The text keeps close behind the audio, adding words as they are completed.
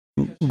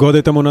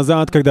Годы тому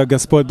назад, когда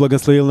Господь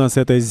благословил нас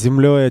этой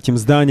землей, этим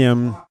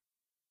зданием,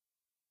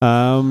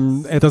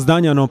 это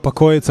здание, оно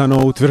покоится,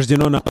 оно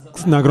утверждено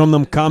на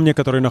огромном камне,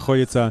 который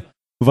находится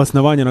в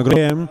основании на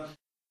горе.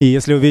 И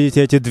если вы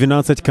видите эти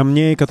 12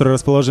 камней, которые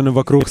расположены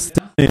вокруг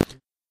стены,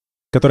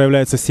 которые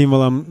являются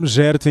символом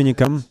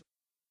жертвенника,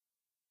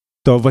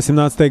 то в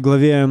 18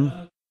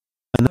 главе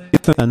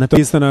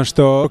написано,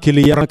 что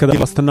Илья, когда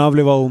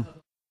восстанавливал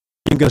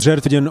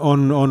жертвенник,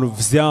 он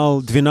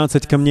взял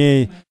 12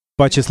 камней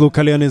по числу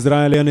колен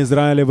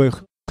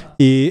Израилевых.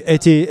 И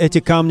эти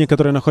камни,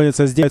 которые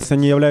находятся здесь,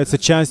 они являются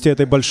частью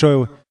этой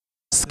большой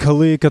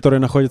скалы, которая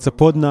находится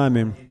под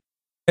нами.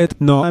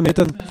 Но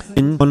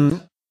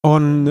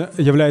он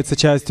является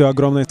частью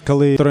огромной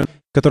скалы,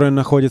 которая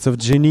находится в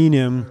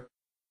Дженине.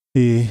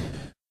 И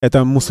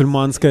это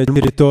мусульманская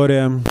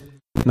территория,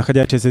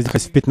 находящаяся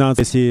здесь в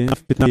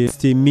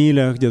 15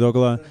 милях, где-то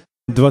около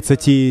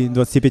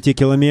 20-25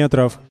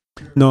 километров.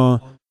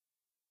 Но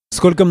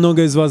сколько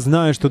много из вас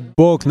знает, что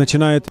Бог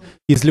начинает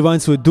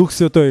изливать свой Дух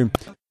Святой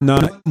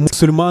на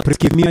мусульман,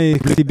 принимая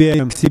их к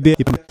себе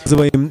и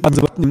показывая им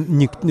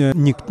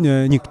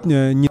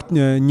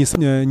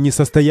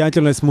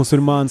несостоятельность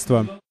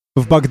мусульманства.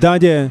 В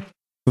Багдаде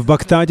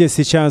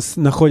сейчас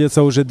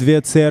находятся уже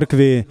 2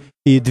 церкви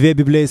и 2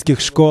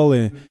 библейских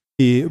школы.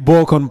 И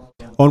Бог,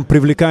 Он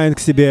привлекает к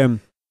себе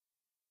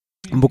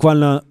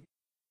буквально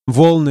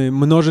волны.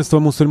 Множество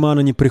мусульман,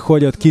 они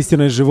приходят к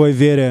истинной живой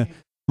вере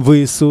в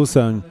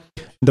Иисуса.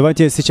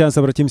 Давайте сейчас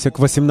обратимся к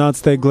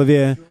 18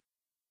 главе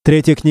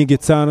 3 книги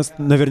Царств.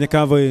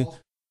 Наверняка вы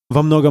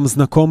во многом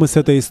знакомы с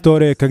этой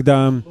историей,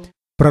 когда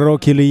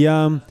пророк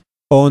Илия,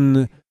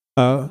 он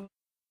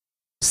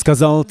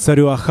сказал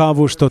царю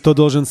Ахаву, что тот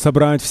должен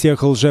собрать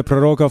всех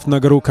лжепророков на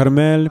гору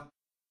Кармель.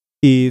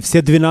 И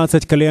все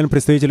 12 колен,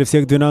 представители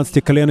всех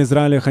 12 колен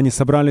Израилевых, они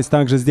собрались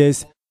также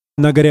здесь,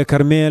 на горе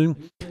Кармель.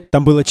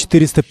 Там было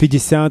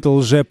 450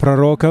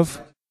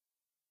 лжепророков.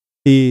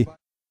 И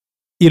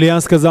Илия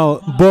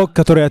сказал: Бог,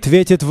 который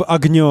ответит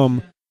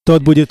огнем,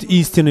 тот будет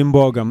истинным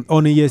Богом.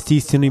 Он и есть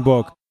истинный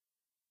Бог.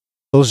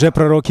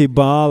 Лжепророки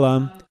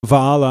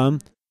Ваала,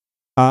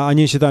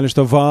 они считали,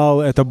 что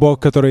Ваал — это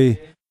Бог,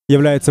 который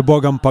является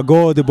Богом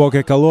погоды, Бог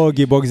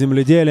экологии, Бог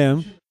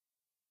земледелия.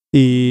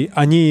 И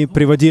они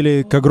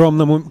приводили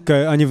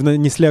они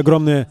внесли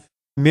огромные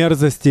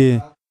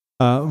мерзости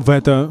в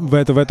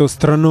эту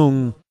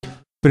страну,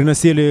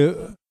 приносили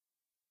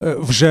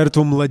в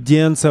жертву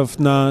младенцев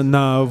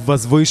на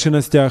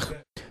возвышенностях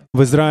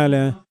в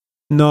Израиле.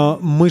 Но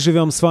мы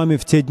живем с вами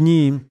в те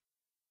дни,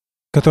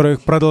 в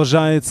которых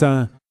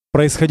продолжается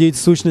происходить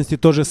в сущности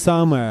то же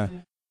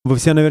самое. Вы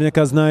все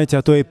наверняка знаете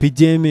о той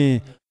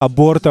эпидемии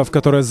абортов,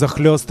 которая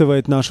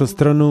захлестывает нашу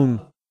страну.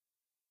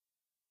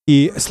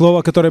 И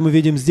слово, которое мы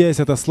видим здесь,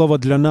 это слово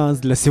для нас,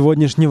 для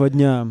сегодняшнего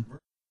дня.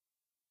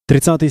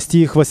 30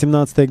 стих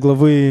 18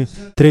 главы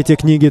 3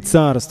 книги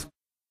Царств.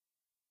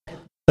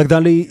 Тогда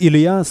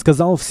Илия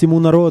сказал всему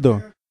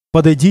народу: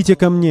 «Подойдите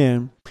ко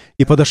мне».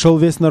 И подошел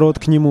весь народ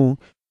к нему.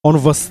 Он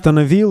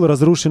восстановил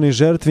разрушенный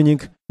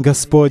жертвенник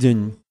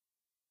Господень.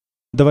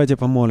 Давайте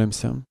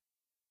помолимся.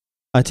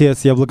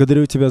 Отец, я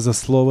благодарю Тебя за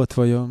Слово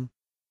Твое.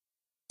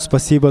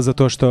 Спасибо за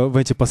то, что в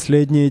эти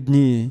последние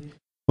дни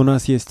у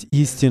нас есть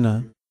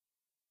истина.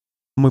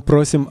 Мы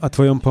просим о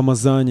Твоем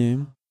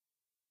помазании,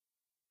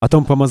 о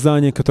том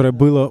помазании, которое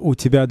было у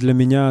Тебя для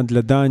меня,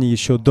 для Дани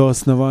еще до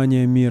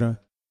основания мира.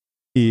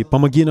 И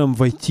помоги нам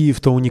войти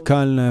в то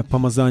уникальное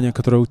помазание,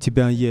 которое у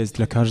Тебя есть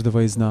для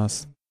каждого из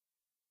нас.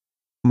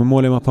 Мы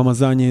молим о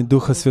помазании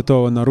Духа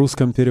Святого на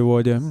русском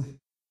переводе.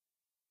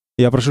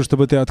 Я прошу,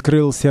 чтобы Ты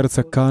открыл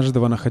сердце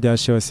каждого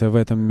находящегося в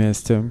этом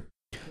месте,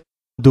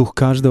 дух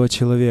каждого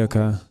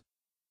человека,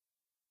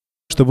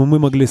 чтобы мы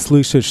могли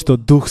слышать, что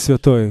Дух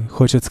Святой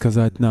хочет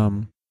сказать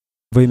нам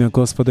во имя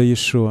Господа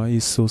Иешуа,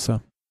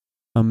 Иисуса.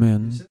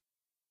 Аминь.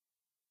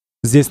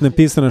 Здесь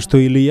написано, что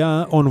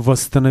Илия, он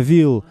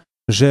восстановил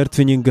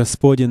жертвенник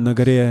Господень на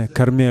горе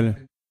Кармель.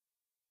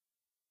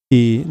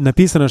 И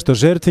написано, что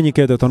жертвенник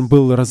этот, он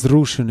был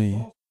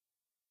разрушенный.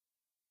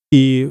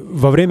 И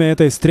во время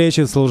этой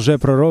встречи с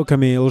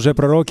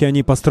лжепророки,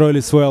 они построили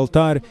свой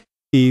алтарь,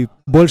 и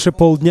больше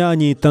полдня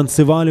они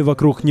танцевали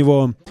вокруг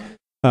него,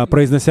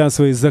 произнося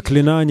свои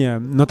заклинания.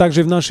 Но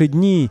также в наши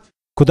дни,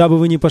 куда бы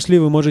вы ни пошли,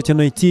 вы можете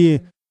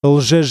найти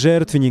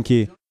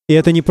лжежертвенники. И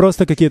это не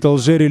просто какие-то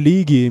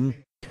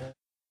лжерелигии,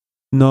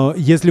 но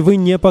если вы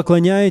не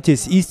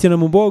поклоняетесь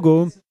истинному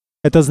Богу,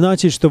 это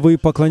значит, что вы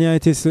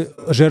поклоняетесь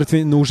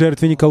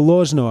жертвенника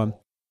ложного.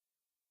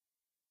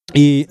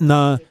 И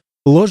на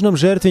ложном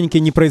жертвеннике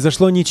не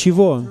произошло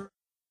ничего.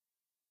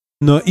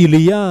 Но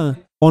Илия,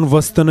 он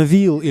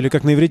восстановил, или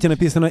как на иврите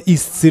написано,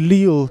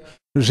 исцелил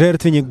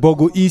жертвенник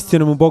Богу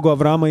истинному, Богу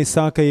Авраама,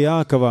 Исаака и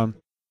Иакова.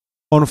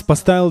 Он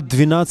поставил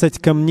 12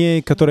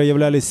 камней, которые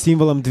являлись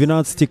символом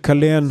 12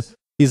 колен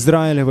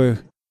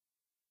Израилевых.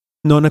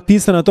 Но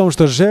написано о том,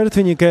 что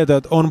жертвенник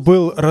этот, он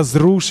был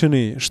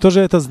разрушенный. Что же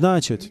это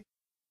значит?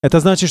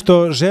 Это значит,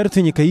 что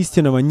жертвенника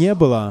истинного не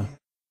было.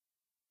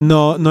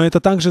 Но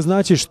это также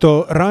значит,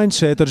 что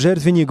раньше этот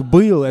жертвенник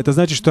был, это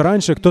значит, что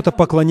раньше кто-то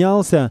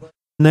поклонялся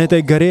на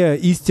этой горе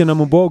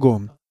истинному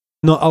Богу.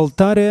 Но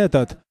алтарь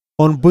этот,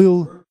 он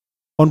был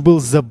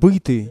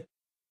забытый.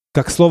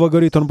 Как Слово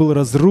говорит, он был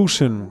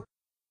разрушен.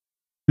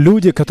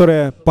 Люди,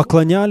 которые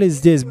поклонялись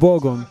здесь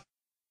Богу,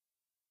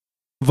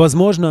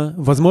 возможно,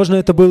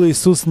 это был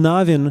Иисус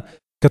Навин,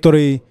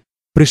 который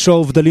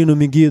пришел в долину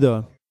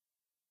Мегидо.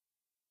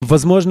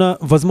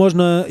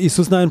 Возможно,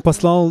 Иисус Навин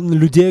послал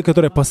людей,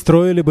 которые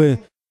построили бы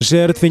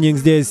жертвенник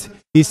здесь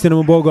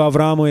истинному Богу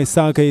Аврааму,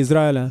 Исаака и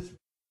Израиля.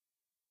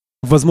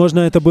 Возможно,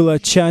 это была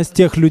часть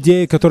тех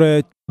людей,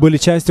 которые были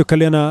частью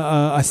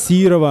колена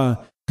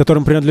Асирова,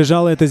 которым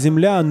принадлежала эта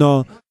земля,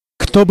 но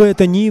кто бы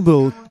это ни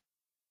был,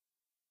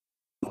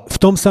 в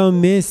том самом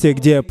месте,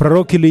 где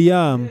пророк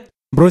Илия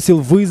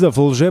бросил вызов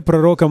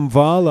лжепророкам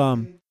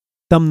Ваала,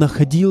 там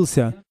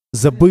находился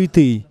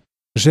забытый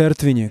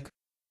жертвенник.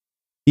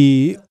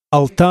 И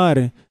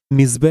алтарь,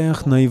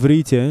 мизбех на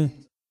иврите,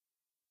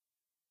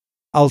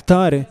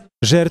 алтарь,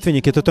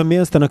 жертвенник — это то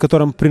место, на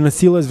котором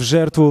приносилось в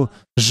жертву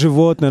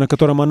животное, на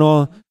котором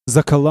оно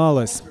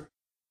заколалось.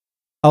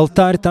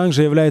 Алтарь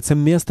также является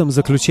местом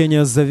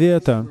заключения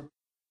завета.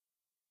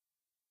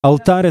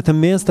 Алтарь — это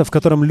место, в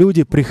котором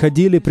люди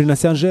приходили,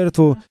 принося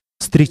жертву,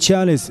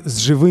 встречались с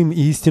живым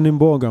и истинным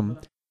Богом.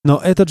 Но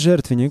этот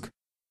жертвенник,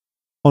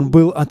 он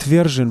был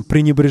отвержен,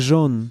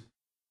 пренебрежен.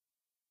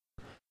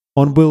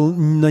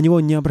 На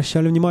него не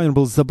обращали внимания, он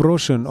был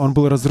заброшен, он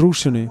был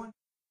разрушенный.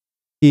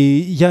 И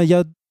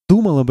я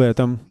думал об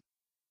этом.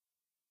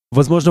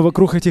 Возможно,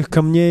 вокруг этих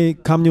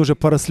камни уже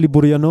поросли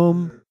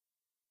бурьяном.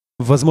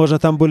 Возможно,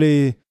 там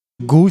были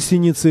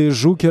гусеницы,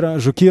 жуки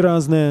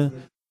разные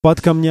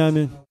под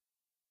камнями.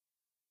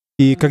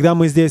 И когда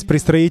мы здесь при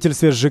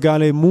строительстве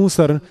сжигали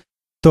мусор,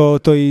 то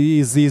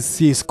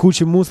из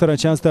кучи мусора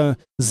часто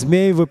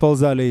змеи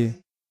выползали.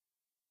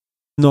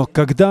 Но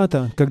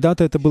когда-то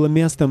это было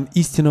местом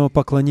истинного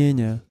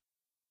поклонения.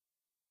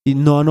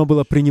 Но оно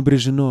было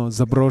пренебрежено,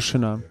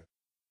 заброшено.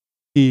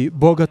 И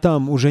Бога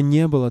там уже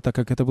не было, так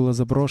как это было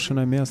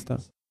заброшенное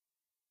место.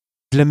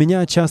 Для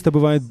меня часто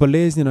бывает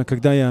болезненно,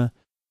 когда я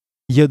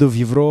еду в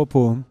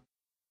Европу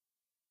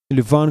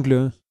или в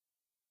Англию,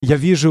 я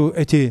вижу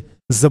эти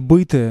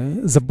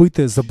забытые,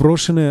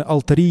 заброшенные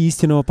алтари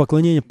истинного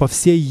поклонения по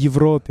всей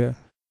Европе.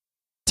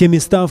 Те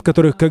места, в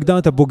которых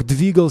когда-то Бог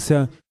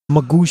двигался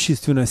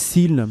могущественно,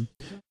 сильно.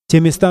 Те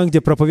места, где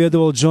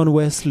проповедовал Джон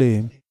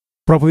Уэсли,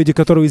 проповеди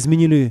которого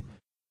изменили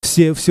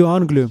всю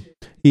Англию,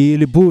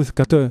 или Бут,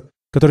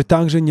 который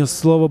также нес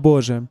Слово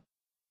Божие.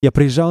 Я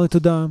приезжал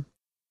туда,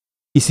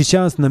 и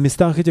сейчас на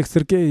местах этих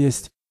церквей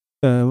есть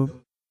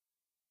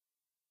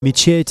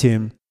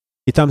мечети,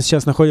 и там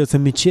сейчас находятся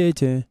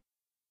мечети,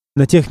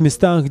 на тех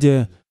местах,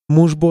 где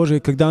муж Божий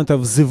когда-то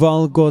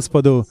взывал к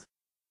Господу,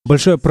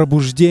 большое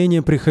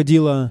пробуждение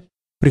приходило,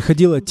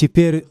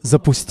 теперь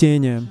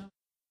запустение.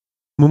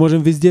 Мы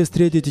можем везде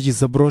встретить эти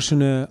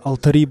заброшенные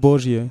алтари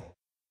Божьи.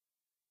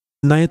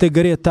 На этой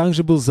горе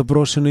также был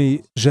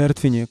заброшенный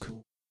жертвенник.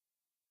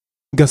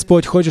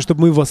 Господь хочет,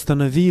 чтобы мы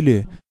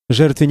восстановили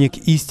жертвенник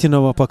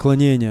истинного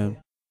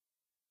поклонения.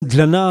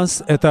 Для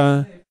нас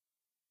это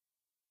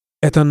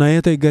на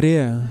этой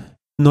горе,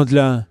 но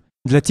для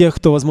тех,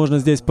 кто, возможно,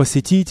 здесь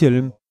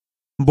посетитель,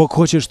 Бог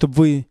хочет, чтобы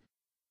вы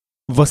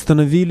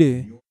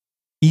восстановили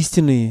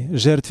истинный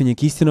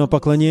жертвенник истинного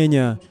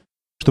поклонения,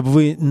 чтобы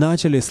вы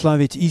начали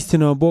славить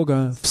истинного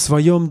Бога в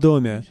своем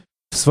доме,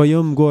 в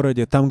своем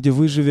городе, там, где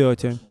вы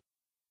живете.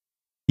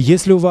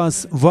 Если у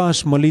вас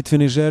ваш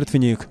молитвенный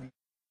жертвенник,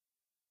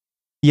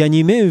 я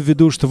не имею в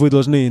виду, что вы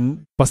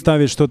должны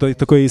поставить что-то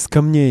такое из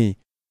камней,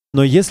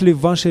 но если в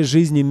вашей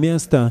жизни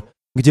место,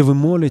 где вы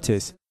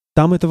молитесь,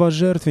 там это ваш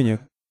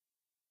жертвенник.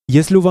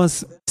 Если у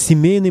вас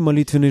семейный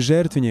молитвенный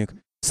жертвенник,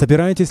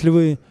 собираетесь ли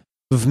вы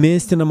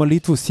вместе на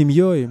молитву с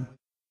семьей?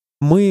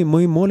 Мы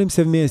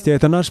молимся вместе,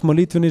 это наш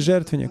молитвенный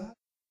жертвенник.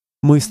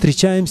 Мы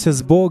встречаемся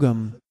с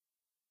Богом.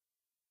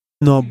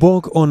 Но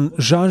Бог, Он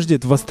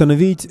жаждет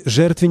восстановить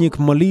жертвенник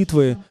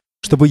молитвы,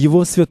 чтобы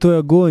Его святой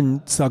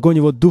огонь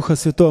Его Духа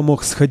Святого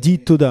мог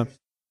сходить туда.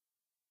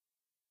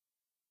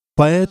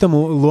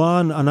 Поэтому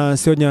Луан, она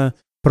сегодня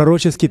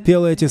пророчески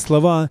пела эти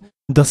слова: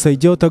 «Да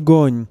сойдет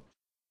огонь,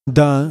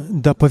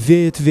 да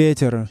повеет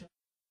ветер,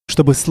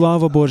 чтобы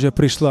слава Божья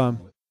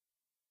пришла».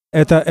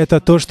 Это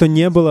то, что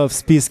не было в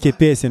списке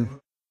песен.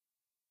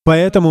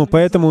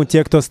 Поэтому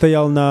те, кто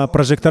стоял на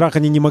прожекторах,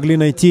 они не могли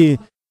найти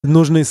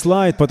нужный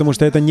слайд, потому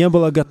что это не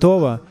было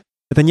готово.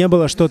 Это не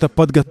было что-то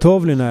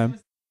подготовленное.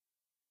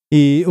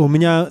 И у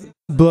меня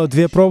было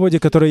 2 проповеди,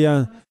 которые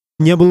я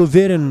не был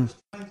уверен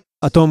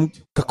о том,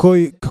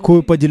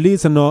 какую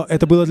поделиться, но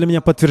это было для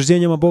меня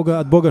подтверждением от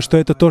Бога, что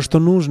это то, что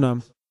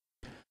нужно.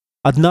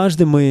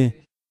 Однажды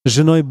мы с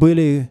женой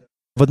были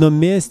в одном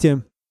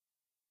месте,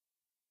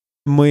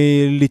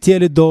 мы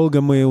летели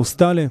долго, мы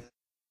устали,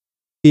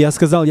 и я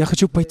сказал, я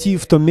хочу пойти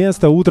в то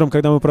место, утром,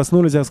 когда мы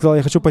проснулись, я сказал,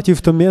 я хочу пойти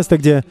в то место,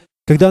 где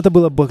когда-то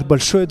было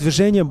большое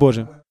движение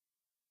Божие.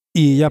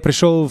 И я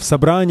пришел в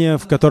собрание,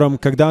 в котором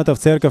когда-то в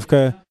церковь,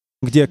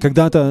 где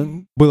когда-то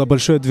было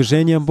большое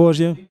движение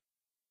Божье,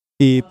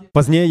 и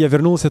позднее я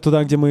вернулся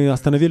туда, где мы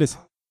остановились.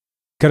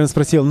 Карен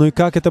спросил, ну и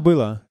как это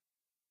было?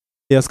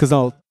 Я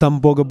сказал, там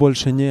Бога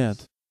больше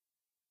нет.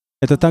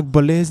 Это так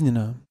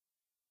болезненно.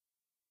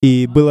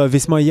 И было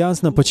весьма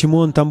ясно, почему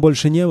Он там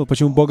больше не был,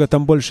 почему Бога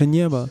там больше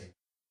не было.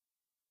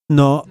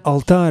 Но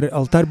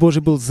алтарь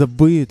Божий был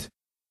забыт.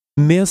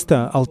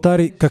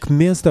 Алтарь как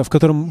место, в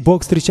котором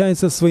Бог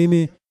встречается со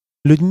своими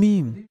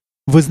людьми.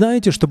 Вы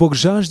знаете, что Бог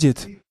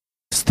жаждет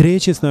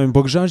встречи с нами,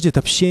 Бог жаждет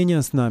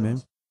общения с нами.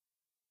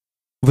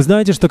 Вы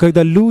знаете, что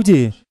когда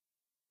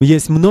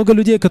есть много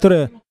людей,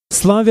 которые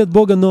славят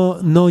Бога,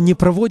 но не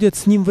проводят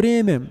с Ним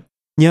время,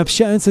 не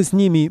общаются с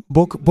Ним, и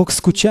Бог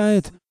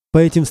скучает по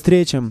этим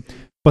встречам.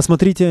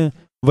 Посмотрите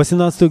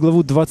 18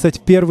 главу,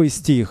 21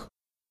 стих.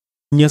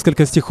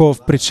 Несколько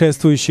стихов,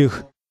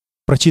 предшествующих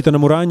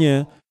прочитанному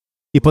ранее.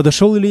 «И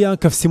подошел Илья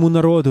ко всему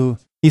народу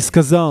и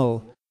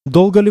сказал,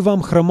 долго ли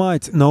вам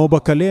хромать на оба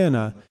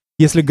колена?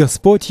 Если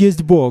Господь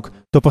есть Бог,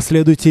 то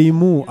последуйте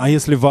Ему, а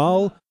если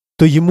Ваал,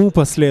 то Ему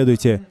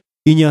последуйте».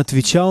 И не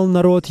отвечал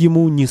народ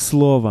Ему ни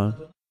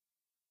слова.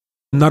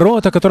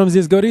 Народ, о котором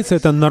здесь говорится,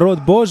 это народ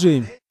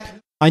Божий.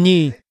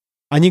 Они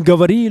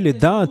говорили,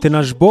 да, Ты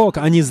наш Бог,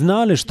 они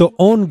знали, что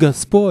Он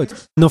Господь,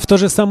 но в то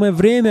же самое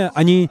время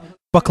они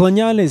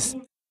поклонялись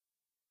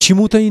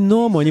чему-то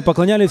иному, они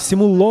поклонялись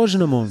всему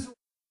ложному.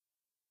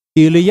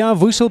 И Илья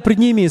вышел пред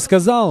ними и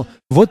сказал,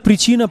 вот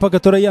причина, по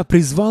которой я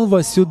призвал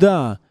вас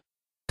сюда.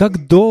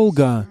 Как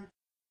долго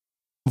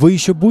вы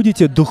еще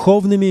будете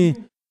духовными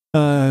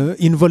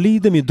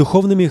инвалидами,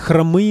 духовными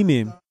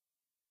хромыми,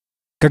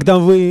 когда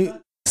вы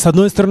с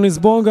одной стороны с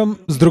Богом,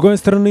 с другой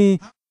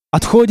стороны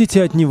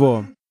отходите от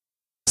Него?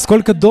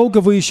 Сколько долго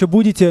вы еще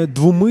будете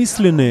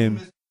двумысленны?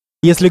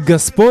 Если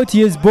Господь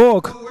есть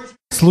Бог,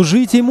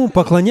 служите Ему,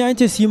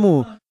 поклоняйтесь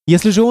Ему.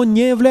 Если же Он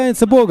не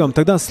является Богом,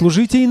 тогда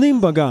служите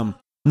иным богам.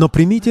 Но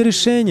примите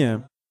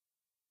решение.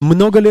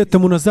 Много лет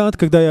тому назад,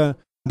 когда я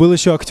был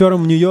еще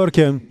актером в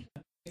Нью-Йорке,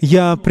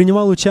 я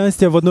принимал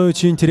участие в одной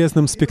очень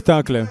интересном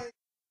спектакле.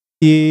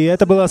 И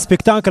это был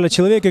спектакль о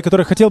человеке,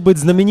 который хотел быть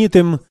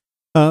знаменитым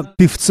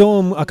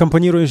певцом,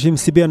 аккомпанирующим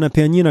себе на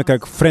пианино,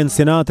 как Фрэнк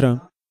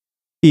Синатра.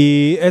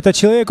 И этот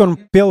человек, он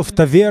пел в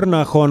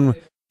тавернах, он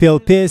пел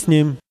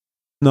песни,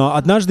 но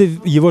однажды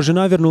его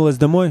жена вернулась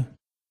домой,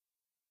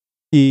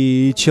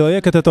 и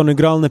человек этот, он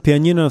играл на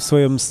пианино в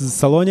своем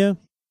салоне,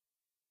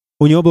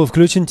 у него был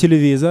включен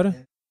телевизор,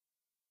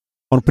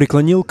 он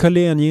преклонил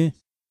колени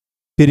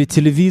перед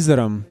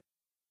телевизором,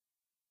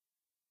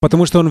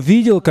 потому что он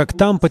видел, как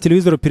там по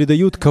телевизору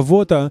передают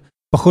кого-то,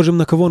 похожим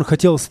на кого он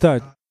хотел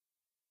стать.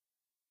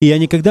 И я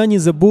никогда не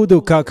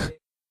забуду, как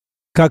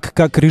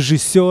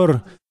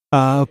режиссер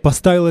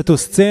поставил эту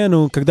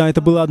сцену, когда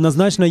это было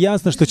однозначно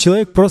ясно, что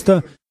человек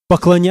просто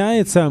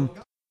поклоняется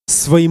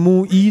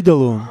своему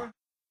идолу.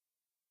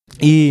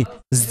 И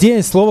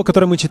здесь слово,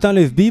 которое мы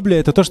читали в Библии,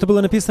 это то, что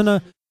было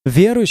написано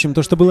верующим,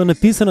 то, что было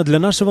написано для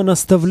нашего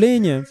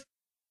наставления.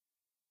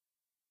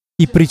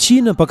 И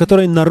причина, по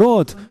которой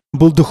народ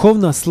был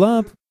духовно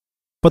слаб,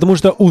 потому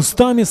что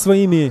устами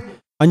своими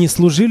они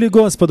служили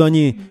Господу,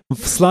 они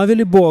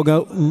славили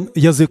Бога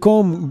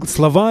языком,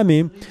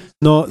 словами,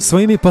 но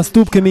своими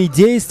поступками и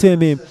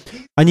действиями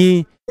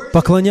они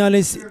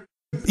поклонялись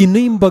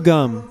иным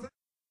богам.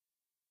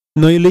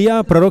 Но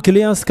пророк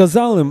Илья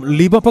сказал им,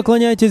 либо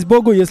поклоняйтесь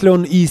Богу, если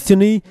Он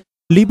истинный,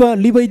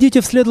 либо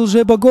идите вслед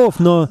лжебогов,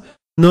 но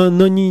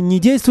не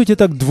действуйте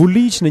так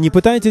двулично, не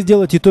пытайтесь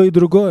делать и то, и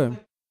другое.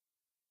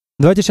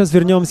 Давайте сейчас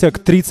вернемся к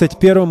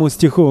 31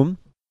 стиху.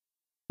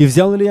 «И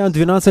взял Илья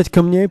 12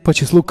 камней по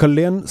числу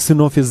колен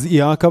сынов из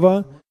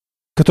Иакова,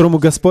 которому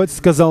Господь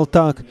сказал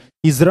так,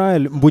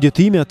 «Израиль будет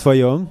имя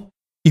твое»,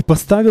 и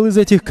поставил из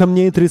этих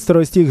камней,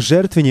 32 стих,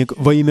 жертвенник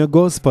во имя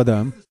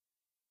Господа.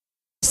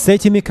 С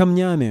этими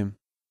камнями,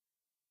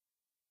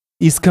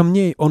 из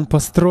камней он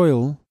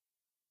построил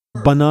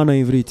бана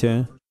на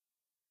иврите.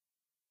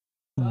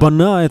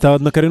 Бана — это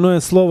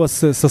однокоренное слово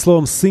со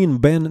словом «сын»,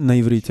 «бен»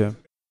 на иврите.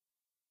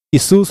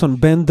 Иисус, он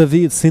бен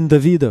Давид, сын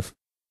Давидов.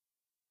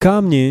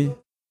 Камни,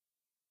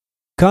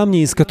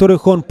 из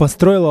которых он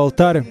построил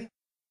алтарь.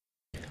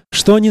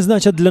 Что они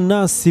значат для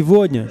нас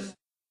сегодня?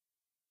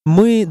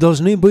 Мы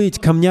должны быть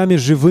камнями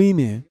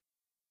живыми,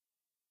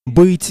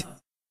 быть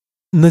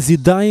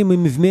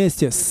назидаемыми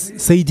вместе,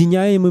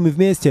 соединяемыми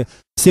вместе,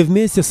 все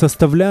вместе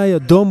составляя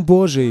Дом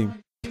Божий,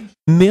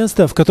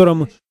 место, в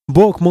котором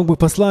Бог мог бы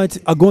послать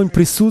огонь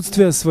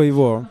присутствия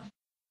Своего,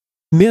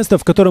 место,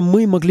 в котором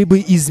мы могли бы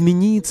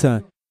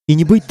измениться и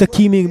не быть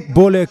такими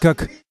более,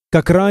 как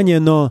ранее,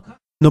 но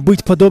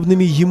быть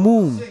подобными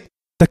Ему.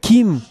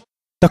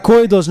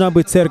 Такой должна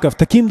быть церковь,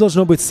 таким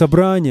должно быть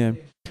собрание,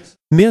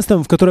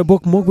 местом, в которое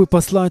Бог мог бы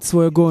послать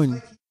свой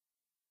огонь.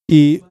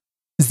 И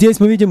здесь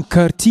мы видим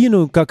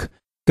картину, как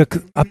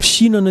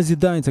община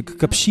назидается,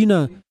 как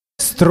община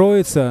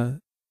строится.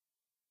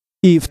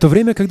 И в то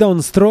время, когда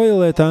он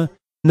строил это,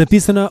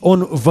 написано,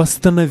 он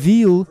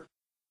восстановил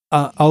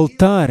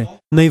алтарь.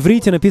 На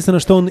иврите написано,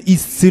 что он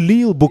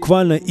исцелил,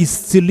 буквально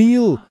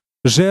исцелил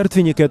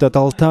жертвенник этот,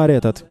 алтарь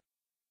этот.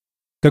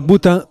 как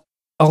будто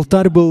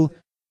алтарь был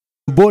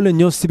болен,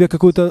 нес в себе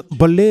какую-то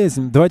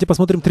болезнь. Давайте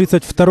посмотрим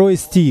 32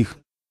 стих.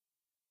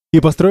 «И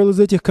построил из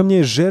этих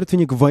камней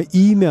жертвенник во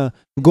имя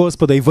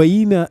Господа». И во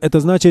имя — это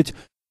значит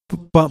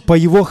по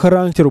Его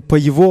характеру,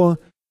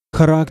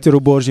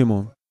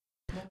 Божьему.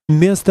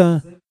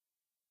 Место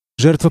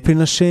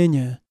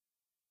жертвоприношения.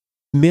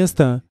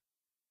 Место,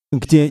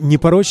 где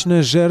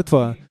непорочная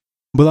жертва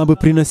была бы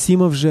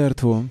приносима в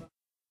жертву.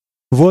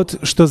 Вот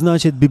что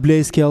значит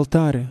библейский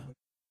алтарь.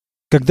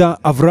 Когда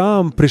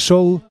Авраам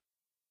пришел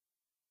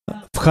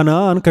в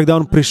Ханаан, когда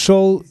он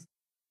пришел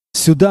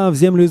сюда, в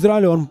землю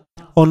Израиля,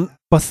 он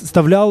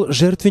поставлял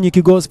жертвенники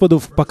Господу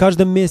по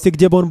каждом месте,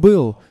 где бы он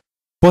был.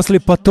 После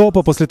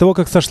потопа, после того,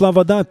 как сошла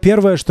вода,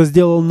 первое, что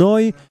сделал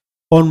Ной,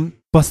 он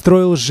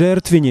построил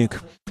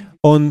жертвенник.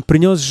 Он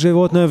принес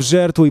животное в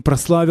жертву и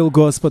прославил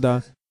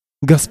Господа.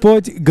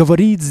 Господь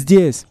говорит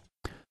здесь,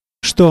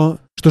 что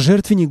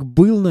жертвенник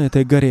был на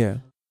этой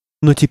горе,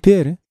 но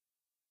теперь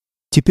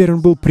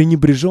он был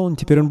пренебрежен,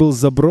 теперь он был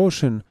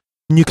заброшен.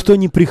 Никто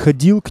не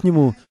приходил к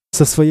нему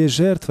со своей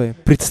жертвой.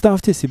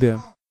 Представьте себе,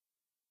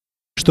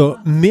 что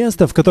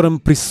место, в котором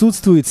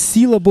присутствует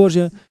сила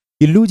Божья,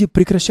 и люди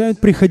прекращают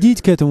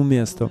приходить к этому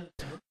месту.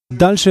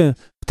 Дальше,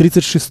 в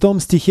 36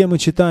 стихе мы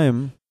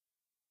читаем: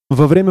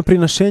 «Во время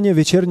приношения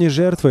вечерней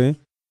жертвы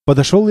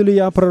подошел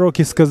Илия, пророк,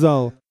 и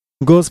сказал: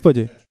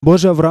 Господи,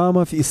 Боже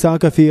Авраамов,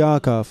 Исааков и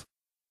Иаков,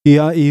 и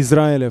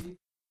Израилев,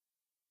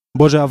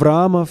 Боже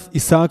Авраамов,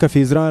 Исааков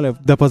и Израилев,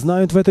 да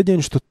познают в этот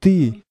день, что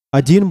Ты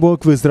один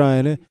Бог в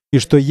Израиле, и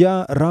что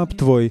я, раб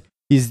Твой,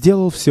 и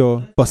сделал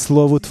все по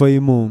слову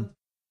Твоему».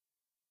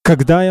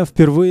 Когда я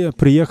впервые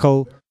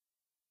приехал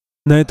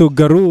на эту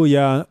гору,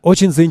 я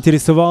очень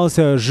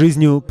заинтересовался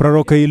жизнью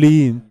пророка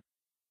Илии.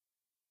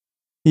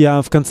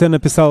 Я в конце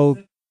написал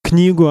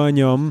книгу о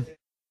нем,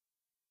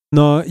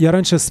 но я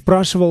раньше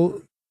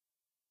спрашивал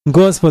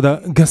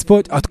Господа: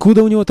 Господь,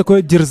 откуда у него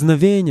такое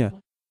дерзновение?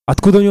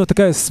 Откуда у него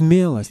такая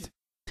смелость?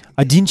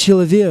 Один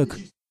человек,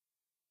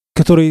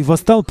 который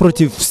восстал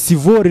против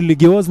всего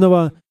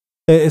религиозного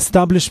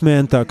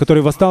эстаблишмента,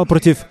 который восстал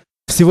против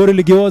всего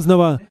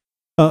религиозного,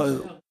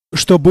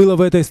 что было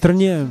в этой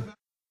стране,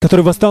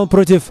 который восстал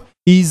против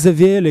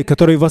Иезавели,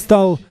 который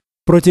восстал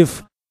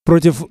против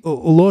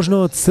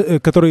ложного,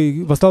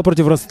 который восстал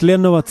против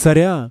растленного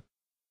царя.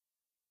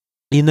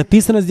 И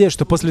написано здесь,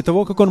 что после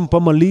того, как он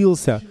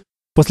помолился,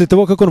 после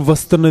того, как он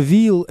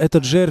восстановил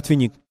этот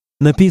жертвенник,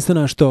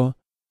 написано, что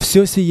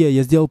 «все сие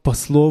я сделал по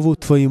слову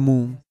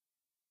Твоему».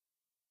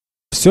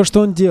 Все,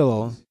 что он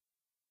делал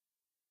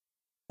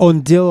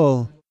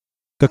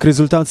как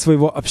результат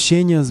своего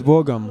общения с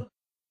Богом.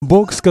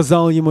 Бог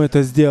сказал ему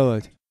это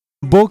сделать.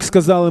 Бог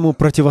сказал ему: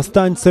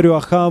 противостань царю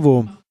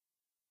Ахаву,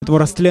 этому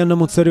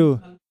растленному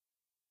царю.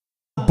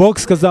 Бог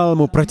сказал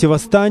ему: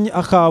 противостань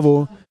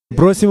Ахаву,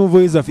 брось ему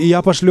вызов, и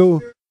я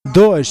пошлю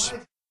дождь.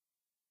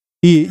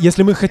 И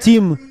если мы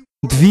хотим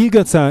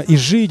двигаться и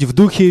жить в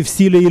духе и в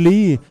силе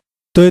Илии,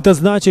 то это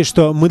значит,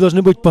 что мы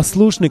должны быть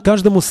послушны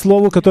каждому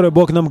слову, которое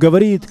Бог нам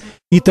говорит,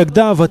 и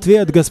тогда в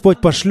ответ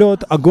Господь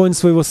пошлет огонь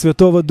своего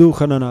Святого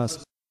Духа на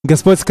нас.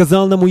 Господь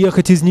сказал нам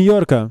уехать из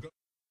Нью-Йорка.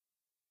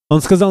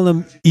 Он сказал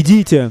нам: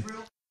 идите.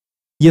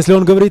 Если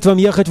Он говорит вам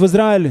ехать в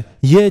Израиль,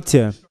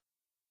 едьте.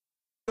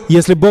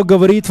 Если Бог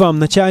говорит вам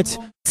начать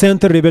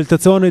центр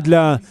реабилитационный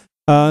для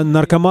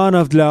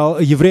наркоманов, для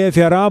евреев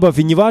и арабов,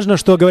 и неважно,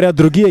 что говорят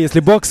другие, если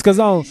Бог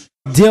сказал,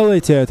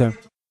 делайте это.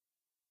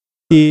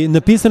 И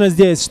написано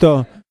здесь,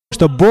 что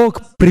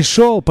Бог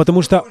пришел,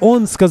 потому что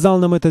Он сказал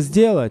нам это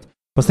сделать.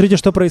 Посмотрите,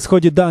 что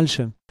происходит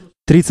дальше.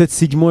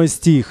 37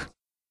 стих.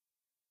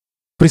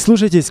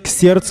 Прислушайтесь к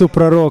сердцу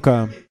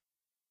пророка,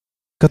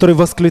 который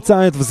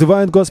восклицает,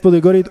 взывает Господу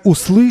и говорит: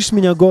 «Услышь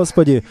меня,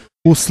 Господи,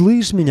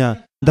 услышь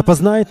меня, да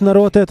познает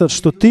народ этот,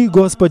 что Ты,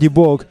 Господи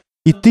Бог,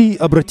 и Ты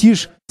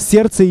обратишь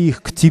сердце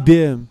их к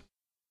Тебе».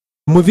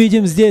 Мы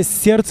видим здесь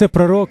сердце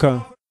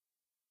пророка.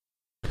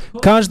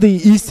 Каждый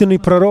истинный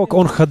пророк,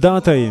 он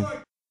ходатай,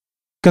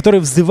 который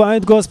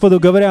взывает Господу,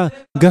 говоря: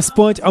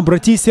 «Господь,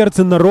 обрати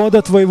сердце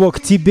народа Твоего к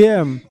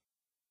Тебе».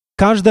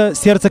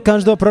 Сердце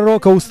каждого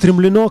пророка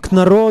устремлено к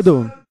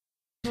народу.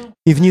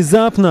 И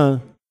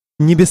внезапно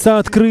небеса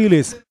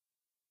открылись.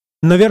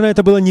 Наверное,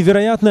 это была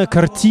невероятная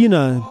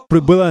картина,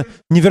 было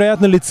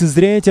невероятно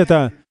лицезреть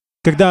это,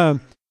 когда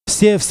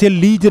все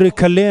лидеры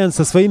колен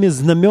со своими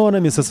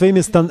знаменами, со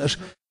своими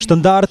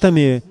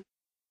штандартами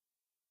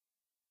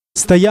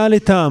стояли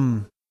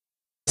там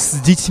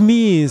с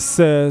детьми,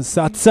 с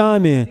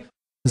отцами,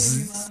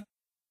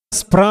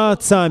 с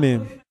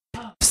праотцами.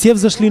 Все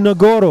взошли на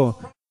гору,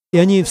 и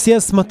они все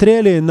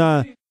смотрели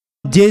на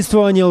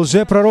действование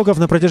лжепророков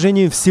на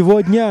протяжении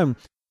всего дня.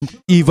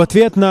 И в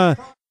ответ на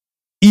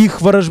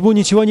их ворожбу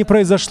ничего не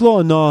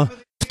произошло, но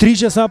в 3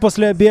 часа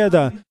после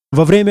обеда,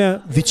 во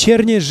время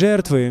вечерней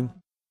жертвы,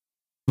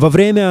 во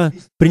время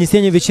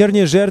принесения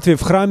вечерней жертвы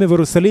в храме в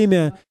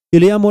Иерусалиме,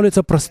 Илия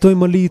молится простой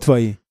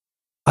молитвой.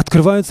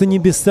 Открываются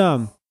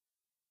небеса,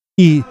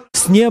 и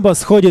с неба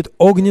сходит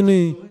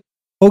огненный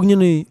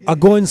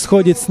огонь,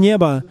 сходит с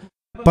неба,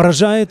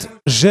 поражает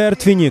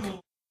жертвенник.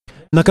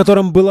 на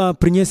котором была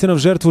принесена в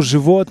жертву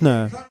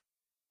животное,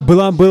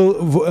 была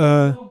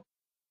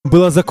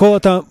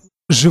заколота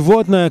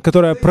животное,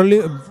 которое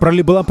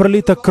была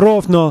пролита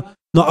кровь, но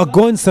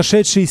огонь,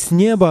 сошедший с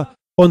неба,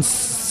 он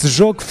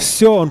сжег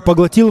все, он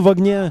поглотил в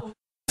огне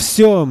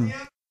все.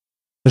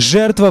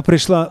 Жертва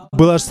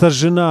была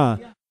сожжена.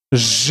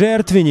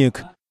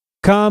 Жертвенник,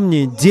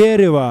 камни,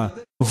 дерево,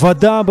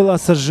 вода была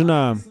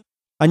сожжена.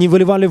 Они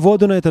выливали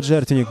воду на этот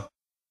жертвенник.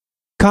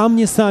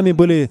 Камни сами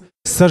были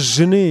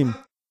сожжены.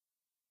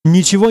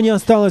 Ничего не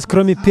осталось,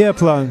 кроме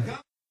пепла.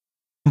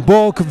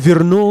 Бог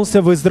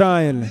вернулся в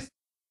Израиль.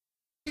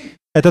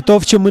 Это то,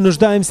 в чем мы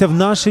нуждаемся в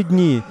наши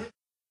дни,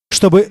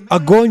 чтобы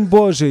огонь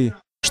Божий,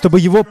 чтобы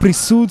Его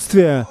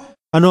присутствие,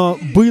 оно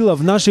было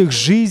в наших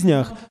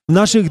жизнях, в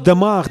наших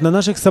домах, на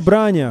наших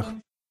собраниях.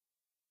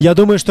 Я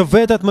думаю, что в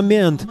этот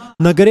момент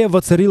на горе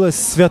воцарилась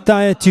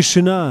святая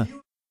тишина,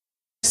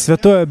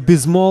 святое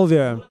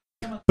безмолвие.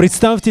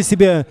 Представьте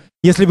себе,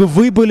 если бы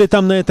вы были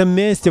там на этом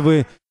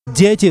месте,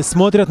 дети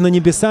смотрят на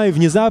небеса, и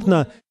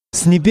внезапно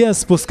с небес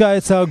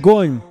спускается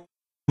огонь.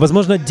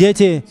 Возможно,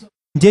 дети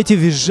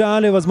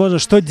визжали, возможно,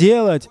 что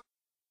делать?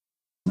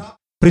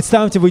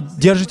 Представьте, вы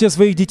держите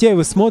своих детей,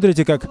 вы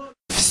смотрите, как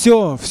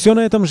все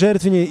на этом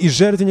жертвеннике, и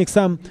жертвенник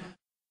сам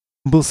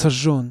был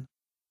сожжен.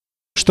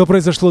 Что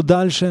произошло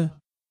дальше?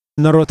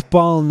 Народ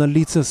пал на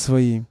лица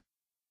свои,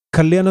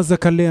 колено за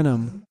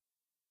коленом,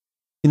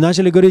 и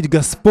начали говорить: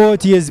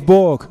 «Господь есть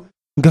Бог!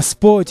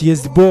 Господь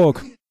есть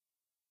Бог!»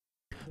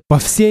 По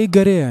всей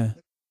горе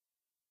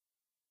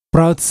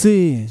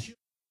праотцы,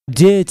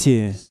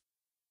 дети,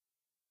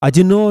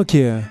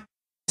 одинокие,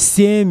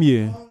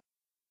 семьи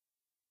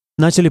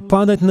начали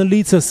падать на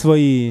лица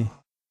свои,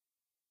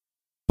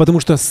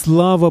 потому что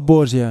слава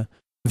Божья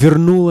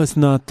вернулась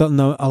на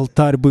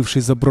алтарь,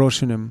 бывший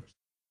заброшенным.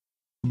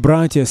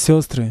 Братья,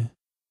 сестры,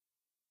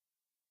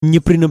 не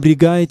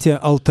пренебрегайте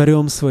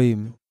алтарем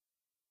своим.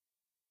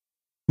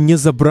 Не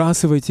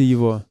забрасывайте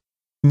его.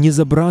 Не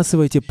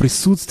забрасывайте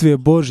присутствие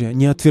Божье.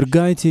 Не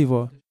отвергайте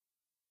его.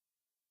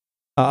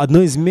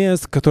 Одно из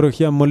мест, в которых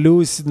я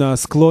молюсь на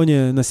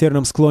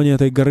северном склоне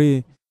этой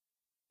горы,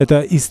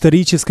 это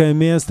историческое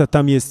место,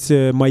 там есть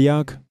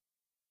маяк.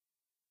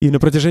 И на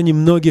протяжении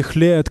многих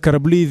лет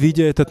корабли,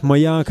 видя этот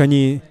маяк,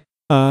 они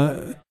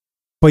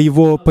по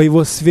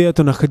его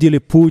свету находили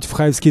путь в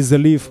Хайфский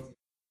залив.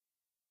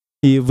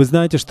 И вы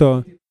знаете,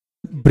 что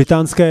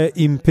Британская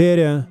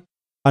империя,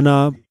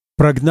 она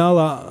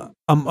прогнала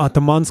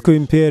Аманскую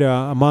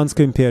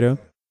империю.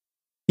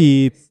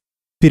 И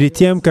перед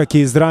тем, как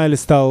Израиль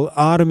стал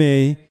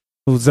армией,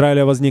 в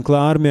Израиле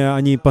возникла армия,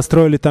 они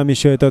построили там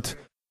еще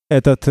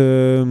этот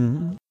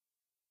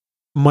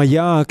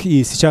маяк,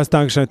 и сейчас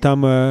также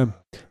там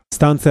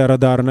станция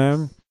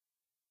радарная.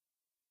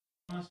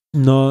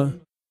 Но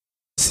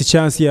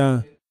сейчас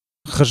я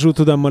хожу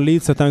туда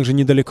молиться, также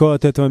недалеко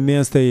от этого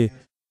места, и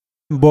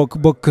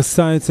Бог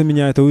касается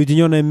меня, это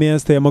уединенное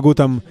место, я могу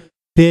там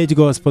петь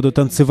Господу,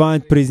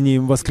 танцевать пред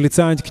Ним,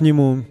 восклицать к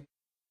Нему.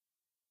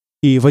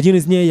 И в один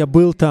из дней я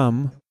был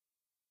там.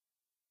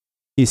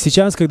 И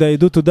сейчас, когда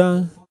иду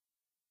туда,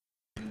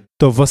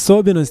 то в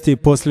особенности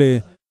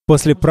после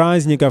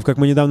праздников, как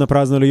мы недавно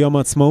праздновали Йом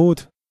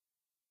Ацмаут,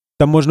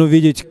 там можно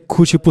увидеть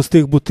кучу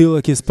пустых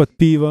бутылок из-под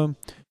пива,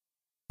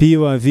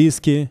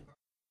 виски,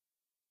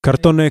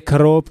 картонные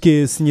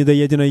коробки с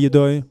недоеденной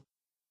едой,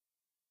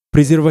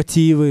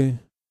 презервативы.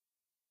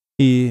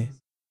 И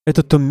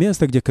это то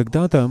место, где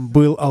когда-то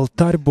был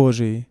алтарь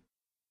Божий.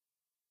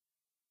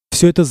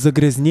 Все это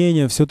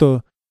загрязнение,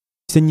 вся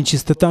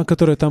нечистота,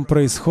 которая там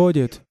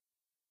происходит,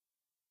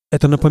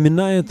 это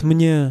напоминает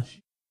мне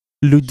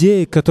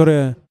людей,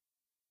 которые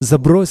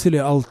забросили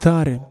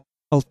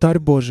алтарь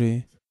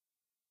Божий.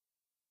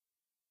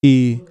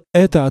 И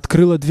это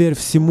открыло дверь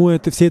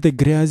всей этой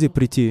грязи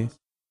прийти.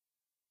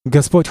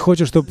 Господь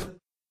хочет, чтобы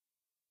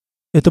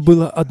это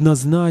было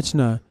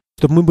однозначно,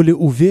 чтобы мы были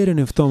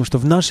уверены в том, что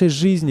в нашей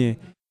жизни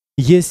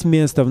есть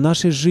место, в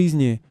нашей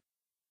жизни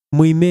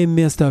мы имеем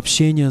место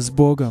общения с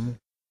Богом.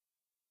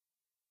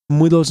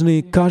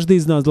 Каждый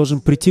из нас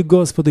должен прийти к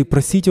Господу и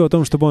просить Его о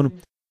том, чтобы Он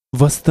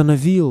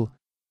восстановил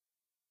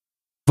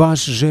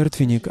ваш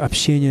жертвенник,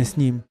 общения с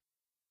Ним.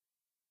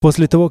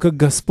 После того, как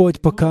Господь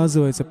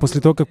показывается,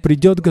 после того, как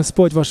придет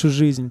Господь в вашу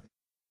жизнь,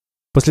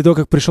 после того,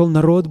 как пришел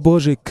народ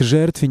Божий к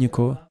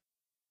жертвеннику,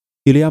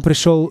 Илья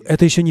пришел,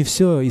 это еще не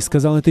все, и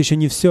сказал, это еще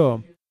не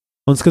все.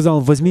 Он сказал: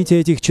 возьмите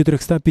этих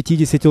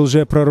 450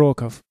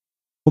 лжепророков.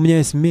 У меня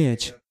есть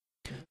меч.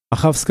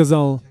 Ахав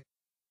сказал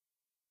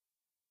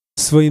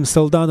своим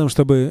солдатам,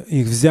 чтобы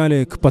их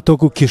взяли к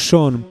потоку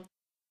Кишон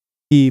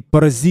и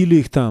поразили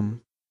их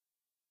там.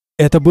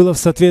 Это было в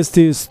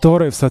соответствии с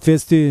Торой, в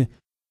соответствии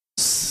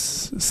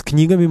с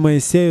книгами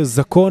Моисея, с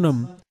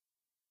законом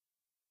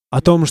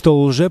о том, что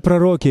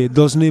лжепророки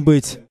должны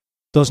быть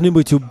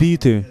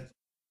убиты.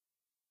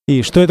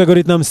 И что это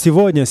говорит нам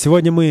сегодня?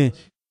 Сегодня мы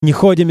не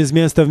ходим из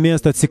места в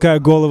место, отсекая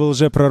головы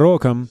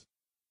лжепророкам,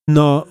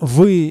 но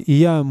вы и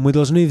я, мы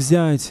должны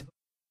взять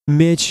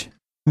меч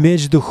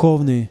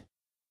духовный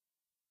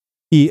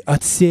и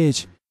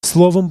отсечь,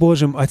 Словом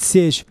Божьим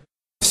отсечь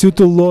всю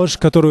ту ложь,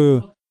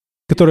 которую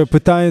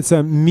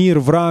пытается мир,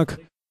 враг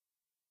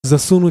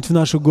засунуть в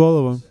нашу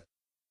голову.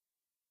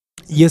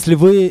 Если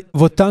вы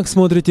вот так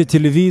смотрите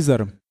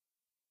телевизор,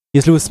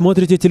 если вы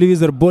смотрите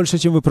телевизор больше,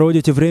 чем вы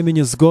проводите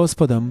времени с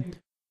Господом,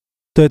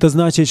 то это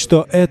значит,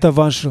 что это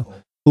ваш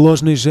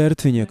ложный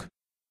жертвенник.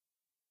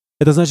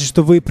 Это значит,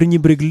 что вы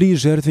пренебрегли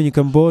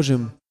жертвенником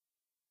Божьим.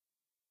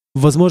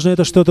 Возможно,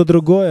 это что-то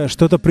другое,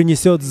 что-то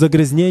принесет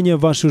загрязнение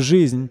в вашу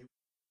жизнь.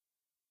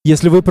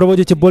 Если вы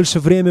проводите больше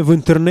времени в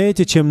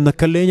интернете, чем на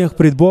коленях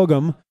пред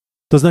Богом,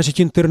 то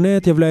значит,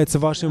 интернет является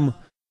вашим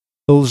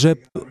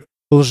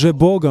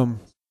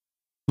лжебогом.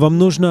 Вам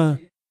нужно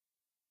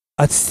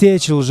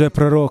отсечь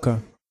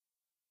лжепророка.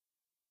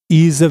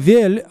 И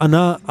Изавель,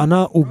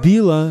 она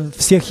убила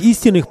всех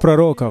истинных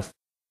пророков.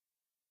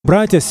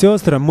 Братья,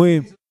 сестры,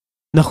 мы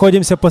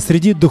находимся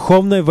посреди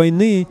духовной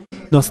войны,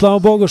 но слава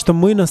Богу, что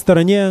мы на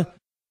стороне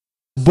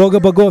Бога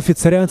богов и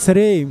Царя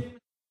царей.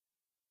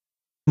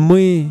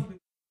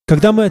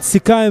 Когда мы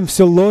отсекаем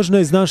все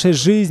ложное из нашей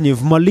жизни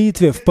в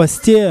молитве, в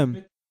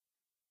посте,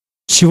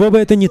 чего бы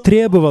это ни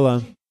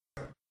требовало,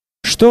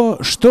 что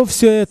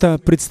все это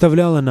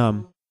представляло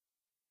нам?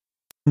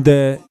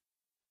 Да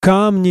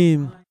камни,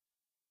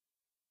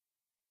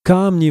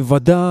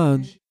 вода,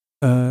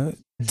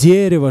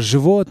 дерево,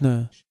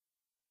 животное.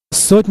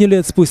 Сотни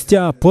лет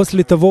спустя,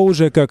 после того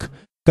уже, как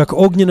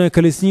огненная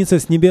колесница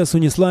с небес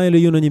унесла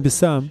Илью на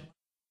небеса,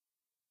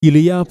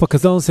 Илья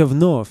показался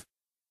вновь.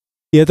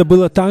 И это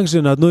было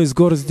также на одной из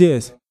гор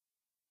здесь.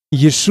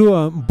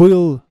 Иешуа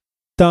был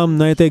там,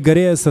 на этой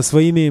горе, со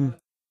своими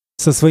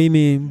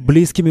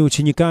близкими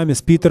учениками,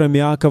 с Питером,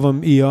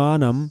 Иаковом и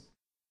Иоанном.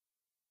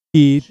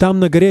 И там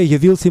на горе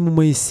явился ему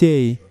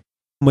Моисей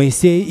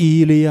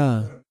и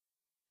Илия.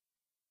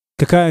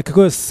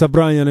 Какое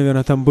собрание,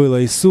 наверное, там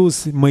было?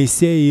 Иисус,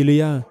 Моисей и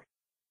Илия.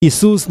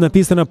 Иисус,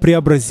 написано,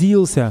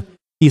 преобразился,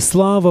 и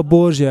слава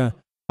Божья,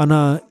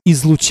 она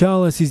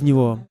излучалась из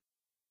Него.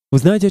 Вы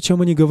знаете, о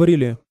чем они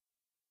говорили?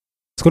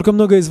 Сколько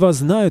много из вас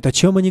знают, о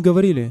чем они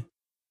говорили?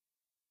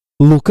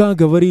 Лука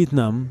говорит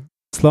нам,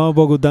 слава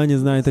Богу, Даня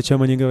знает, о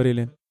чем они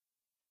говорили.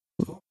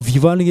 В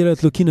Евангелии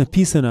от Луки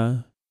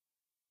написано,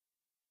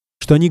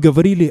 что они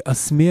говорили о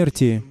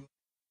смерти,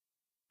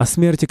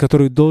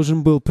 которую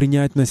должен был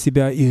принять на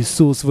себя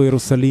Иисус в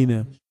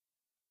Иерусалиме.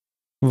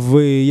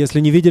 Вы, если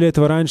не видели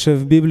этого раньше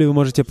в Библии, вы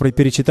можете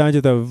перечитать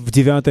это в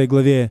 9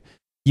 главе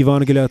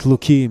Евангелия от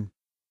Луки.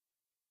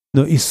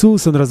 Но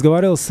Иисус, Он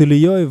разговаривал с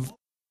Ильей,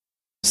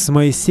 с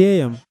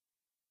Моисеем,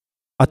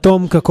 о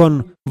том, как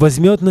Он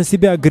возьмет на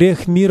себя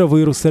грех мира в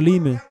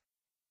Иерусалиме.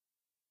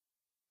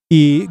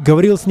 И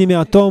говорил с ними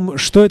о том,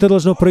 что это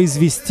должно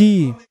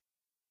произвести.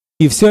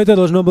 И все это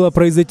должно было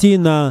произойти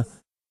на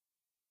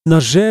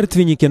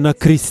жертвеннике, на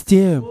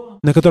кресте,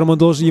 на котором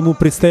ему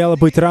предстояло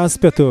быть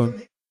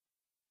распятым.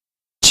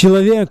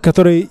 Человек,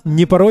 который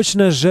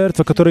непорочная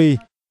жертва, который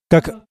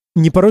как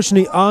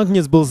непорочный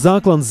агнец был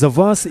заклан за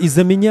вас и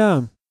за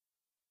меня.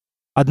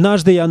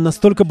 Однажды я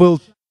настолько был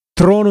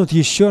тронут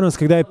еще раз,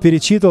 когда я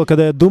перечитывал,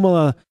 когда я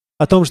думал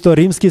о том, что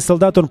римский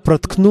солдат, он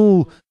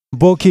проткнул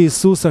бок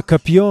Иисуса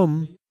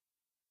копьем.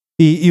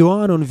 И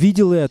Иоанн, он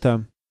видел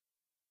это.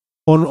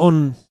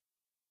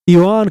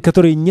 Иоанн,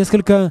 который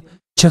несколько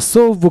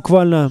часов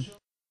буквально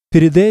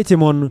перед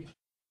этим,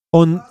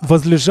 он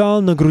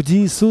возлежал на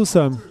груди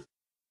Иисуса.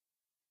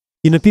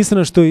 И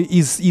написано, что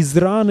из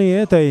раны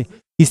этой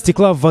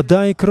истекла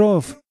вода и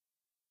кровь.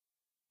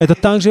 Это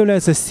также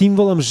является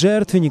символом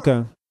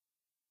жертвенника.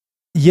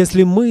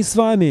 Если мы с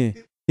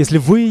вами, если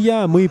вы и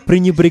я, мы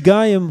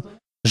пренебрегаем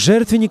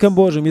жертвенником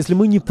Божьим, если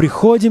мы не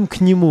приходим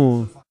к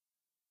Нему,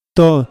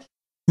 то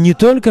не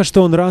только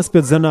что Он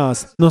распят за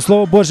нас, но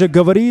Слово Божье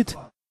говорит,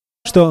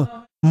 что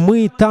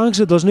мы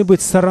также должны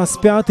быть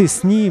сораспяты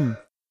с Ним.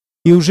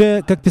 И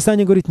уже, как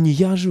Писание говорит, не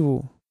я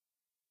живу,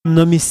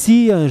 но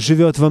Мессия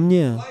живет во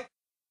мне.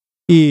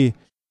 И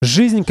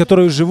жизнь,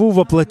 которую живу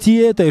во плоти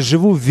этой,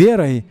 живу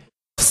верой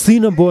в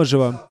Сына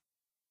Божьего,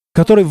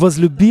 который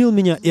возлюбил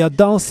меня и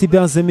отдал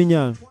себя за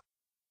меня.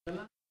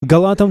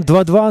 Галатам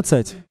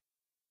 2:20.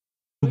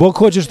 Бог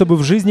хочет, чтобы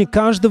в жизни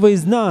каждого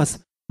из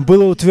нас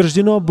было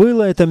утверждено,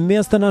 было это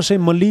место нашей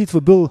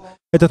молитвы, был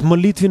этот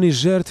молитвенный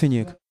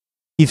жертвенник.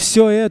 И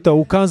все это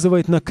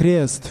указывает на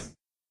крест,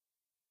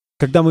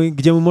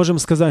 где мы можем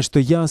сказать, что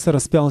я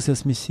сораспялся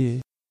с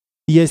Мессией.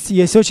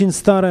 Есть очень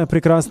старая,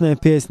 прекрасная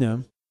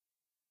песня,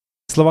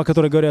 слова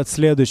которой говорят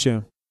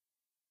следующее,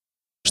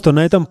 что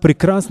на этом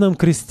прекрасном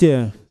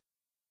кресте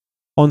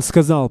Он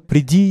сказал: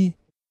 приди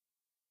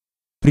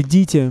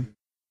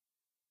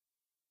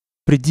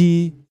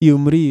и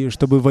умри,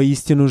 чтобы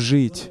воистину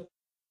жить.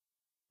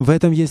 В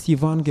этом есть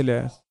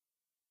Евангелие.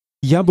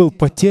 Я был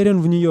потерян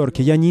в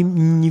Нью-Йорке, я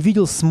не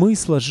видел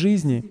смысла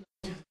жизни.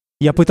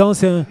 Я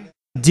пытался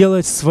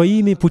делать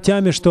своими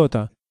путями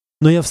что-то,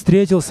 но я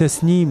встретился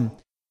с Ним,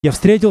 я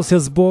встретился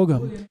с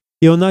Богом,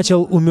 и Он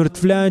начал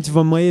умертвлять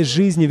в моей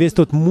жизни весь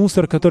тот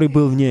мусор, который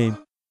был в ней.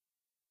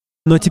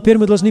 Но теперь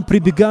мы должны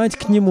прибегать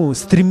к Нему,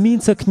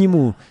 стремиться к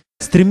Нему,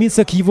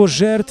 стремиться к Его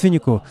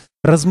жертвеннику,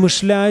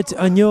 размышлять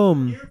о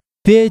Нем,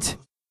 петь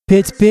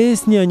петь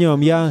песни о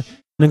Нем. Я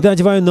иногда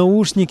одеваю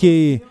наушники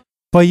и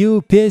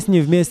пою песни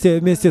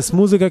вместе с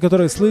музыкой,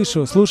 которую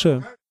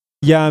слушаю.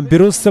 Я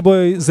беру с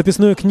собой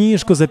записную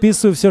книжку,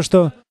 записываю все,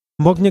 что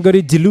Бог мне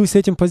говорит, делюсь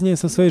этим позднее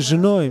со своей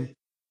женой.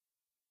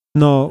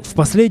 Но в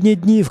последние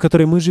дни, в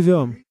которые мы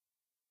живем,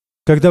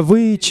 когда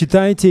вы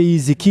читаете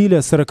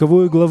Иезекииля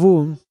 40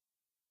 главу,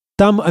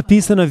 там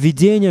описано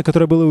видение,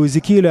 которое было у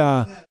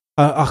Иезекииля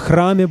о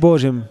храме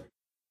Божьем.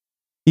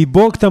 И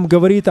Бог там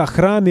говорит о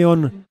храме,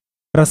 Он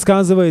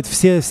рассказывает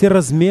все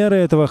размеры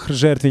этого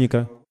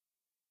жертвенника.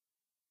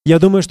 Я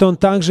думаю, что Он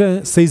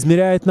также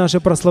соизмеряет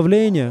наше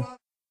прославление.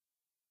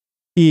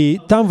 И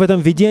там, в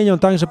этом видении, Он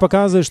также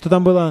показывает, что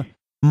там было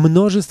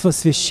множество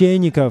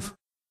священников.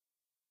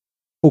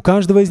 У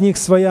каждого из них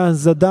своя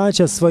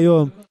задача,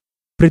 свое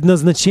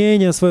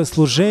предназначение, свое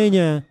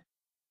служение.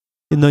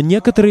 Но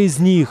некоторые из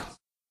них,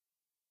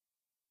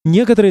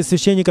 некоторые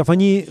священников,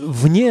 они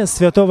вне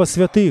святого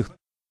святых.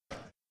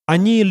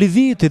 Они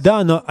левиты,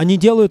 да, но они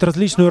делают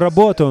различную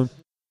работу.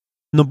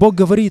 Но Бог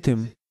говорит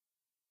им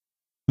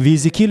в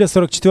Иезекииля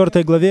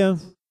 44 главе,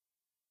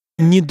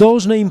 «Не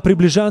должно им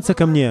приближаться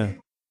ко мне».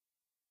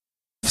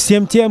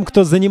 Всем тем,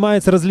 кто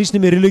занимается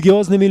различными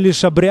религиозными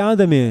лишь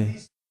обрядами.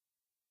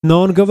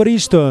 Но Он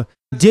говорит, что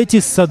дети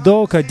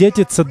Садока,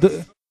 дети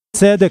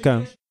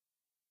Цедека.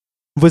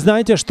 Вы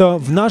знаете, что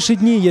в наши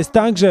дни есть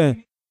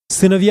также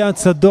сыновья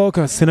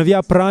Цадока,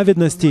 сыновья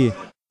праведности.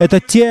 Это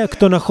те,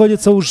 кто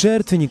находится у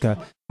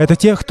жертвенника. Это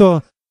те,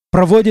 кто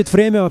проводит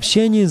время в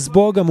общении с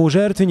Богом у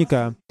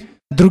жертвенника.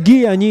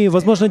 Другие, они,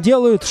 возможно,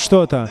 делают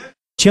что-то,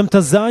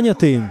 чем-то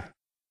заняты.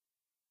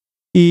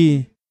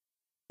 И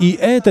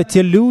это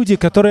те люди,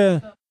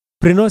 которые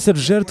приносят в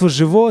жертву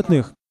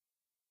животных.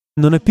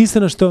 Но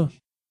написано, что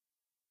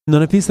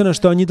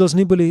они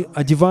должны были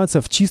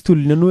одеваться в чистую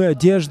льняную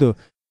одежду,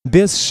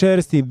 без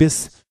шерсти,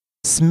 без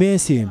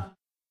смеси,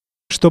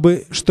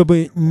 чтобы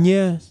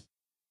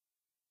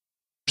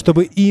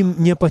им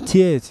не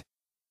потеть.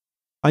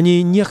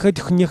 Они не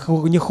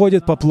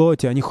ходят по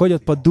плоти, они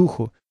ходят по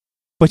духу.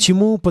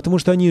 Почему? Потому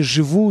что они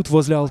живут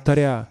возле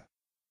алтаря.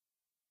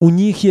 У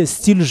них есть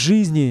стиль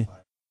жизни,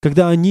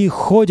 когда они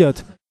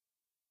ходят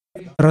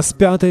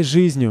распятой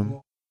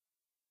жизнью.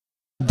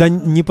 Да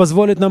не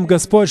позволит нам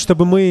Господь,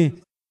 чтобы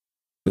мы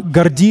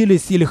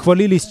гордились или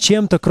хвалились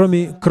чем-то,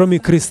 кроме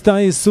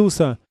креста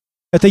Иисуса.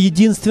 Это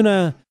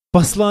единственное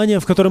послание,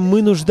 в котором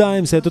мы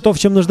нуждаемся. Это то, в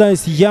чем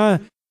нуждаюсь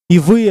я и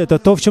вы. Это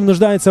то, в чем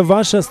нуждается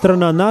ваша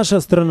страна, наша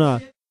страна.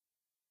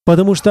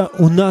 Потому что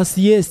у нас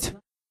есть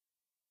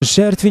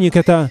жертвенник.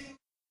 Это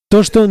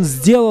то, что Он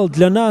сделал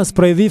для нас,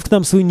 проявив к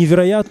нам свою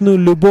невероятную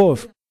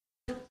любовь.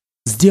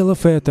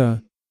 Сделав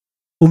это,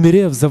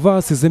 умерев за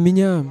вас и за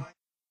меня.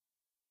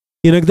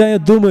 Иногда я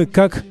думаю,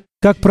 как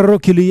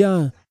пророк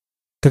Илия,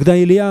 когда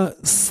Илия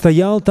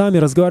стоял там и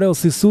разговаривал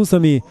с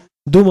Иисусом, и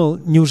думал,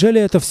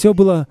 неужели это все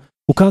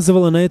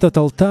указывало на этот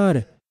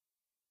алтарь?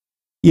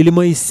 Или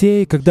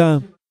Моисей,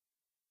 когда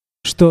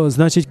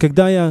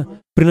я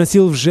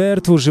приносил в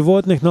жертву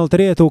животных на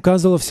алтаре, это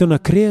указывало все на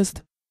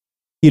крест?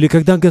 Или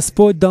когда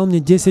Господь дал мне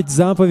 10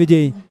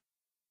 заповедей,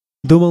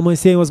 думал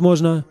Моисей,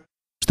 возможно,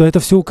 что это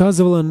все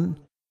указывало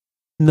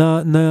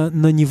на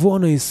Него,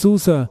 на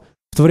Иисуса,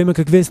 в то время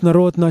как весь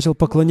народ начал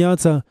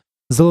поклоняться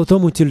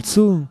золотому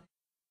тельцу.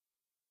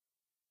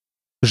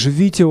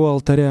 Живите у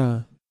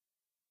алтаря,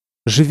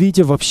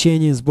 живите в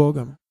общении с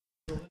Богом.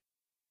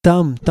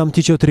 Там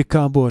течет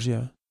река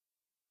Божья,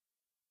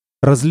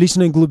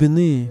 различной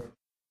глубины,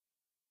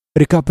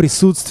 река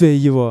присутствия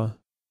Его.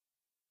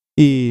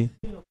 И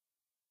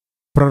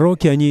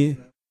пророки, они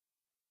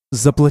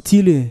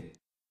заплатили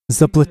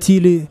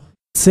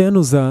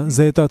цену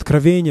за это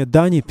откровение.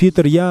 Дани,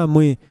 Питер,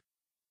 мы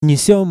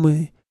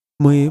несем,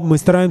 мы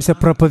стараемся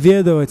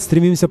проповедовать,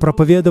 стремимся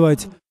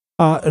проповедовать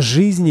о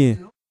жизни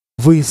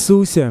в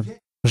Иисусе,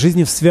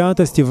 жизни в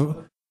святости,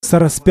 со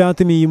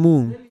распятыми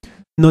Ему.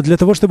 Но для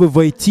того, чтобы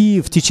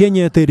войти в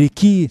течение этой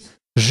реки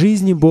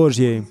жизни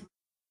Божьей,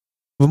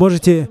 вы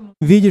можете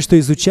видеть, что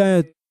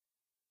изучая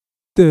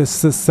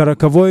с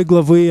 40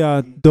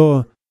 главы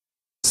до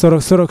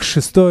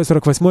 46,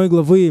 48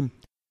 главы,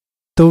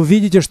 то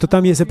увидите, что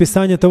там есть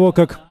описание того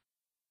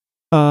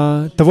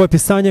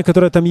описания,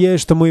 которое там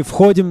есть, что мы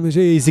входим,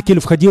 Иезекииль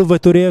входил в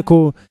эту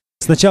реку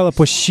сначала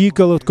по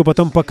щиколотку,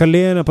 потом по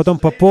колено, потом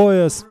по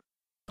пояс.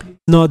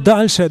 Но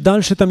дальше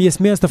там есть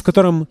место, в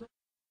котором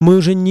мы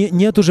уже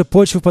нет уже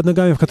почвы под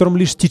ногами, в котором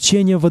лишь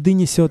течение воды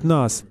несет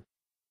нас.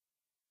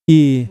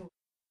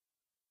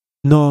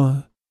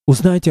 Но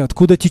узнайте,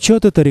 откуда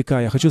течет эта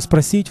река? Я хочу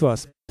спросить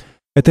вас.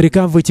 Эта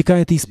река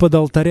вытекает из-под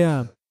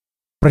алтаря.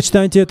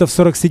 Прочитайте это в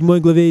 47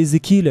 главе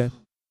Иезекииля.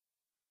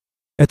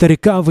 Эта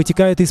река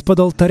вытекает из-под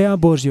алтаря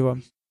Божьего.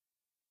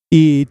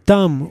 И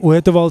там, у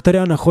этого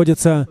алтаря,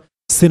 находятся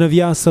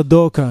сыновья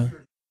Садока.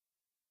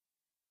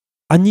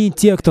 Они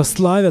те, кто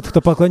славят,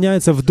 кто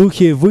поклоняется в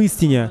духе и в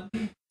истине.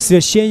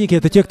 Священники —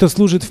 это те, кто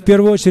служит в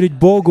первую очередь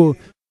Богу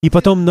и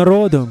потом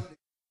народу.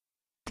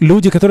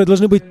 Люди, которые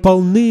должны быть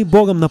полны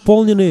Богом,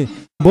 наполнены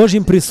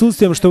Божьим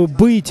присутствием, чтобы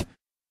быть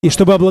и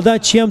чтобы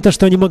обладать чем-то,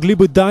 что они могли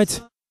бы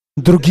дать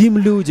другим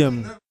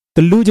людям.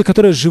 Это люди,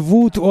 которые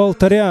живут у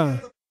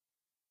алтаря.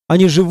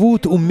 Они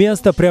живут у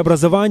места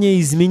преобразования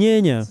и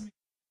изменения.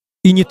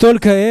 И не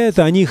только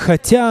это, они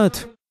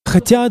хотят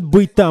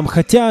быть там,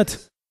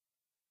 хотят,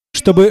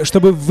 чтобы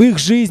в их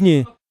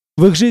жизнь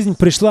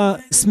пришла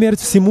смерть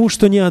всему,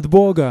 что не от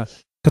Бога,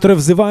 которые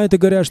взывают и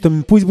говорят, что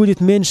пусть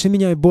будет меньше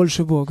меня и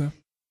больше Бога.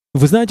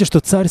 Вы знаете, что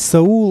царь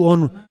Саул,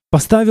 он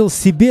поставил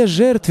себе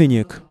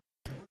жертвенник.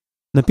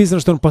 Написано,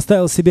 что он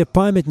поставил себе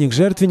памятник,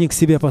 жертвенник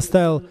себе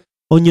поставил.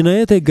 Он не на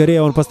этой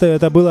горе, он поставил,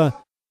 это было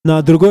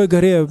на другой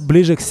горе,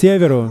 ближе к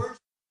северу.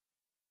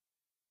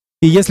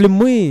 И если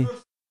мы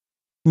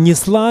не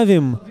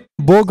славим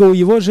Бога у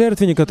Его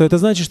жертвенника, то это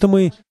значит, что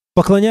мы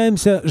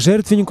поклоняемся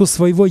жертвеннику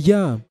своего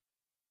 «Я».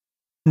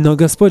 Но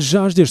Господь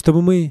жаждет,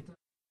 чтобы мы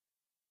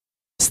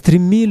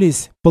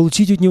стремились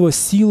получить от Него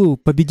силу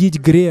победить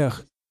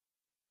грех.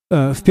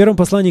 В первом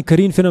послании к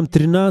Коринфянам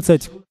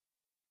 13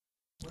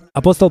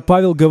 апостол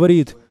Павел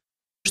говорит,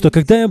 что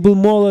когда я был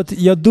молод,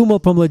 я думал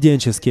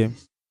по-младенчески.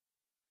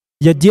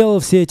 Я делал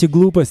все эти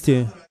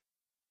глупости.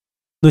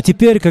 Но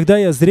теперь, когда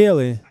я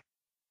зрелый,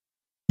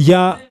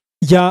 я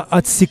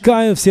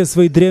отсекаю все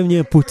свои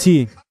древние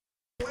пути.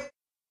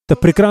 Это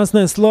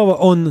прекрасное слово.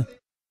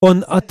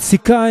 Он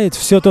отсекает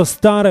все то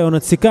старое, он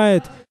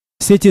отсекает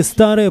все те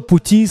старые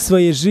пути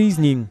своей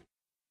жизни.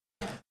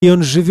 И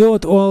он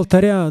живет у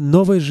алтаря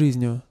новой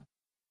жизнью.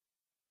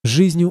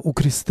 Жизнью у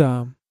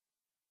креста.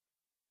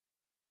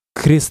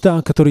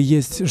 Креста, который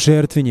есть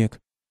жертвенник,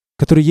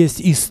 который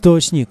есть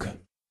источник.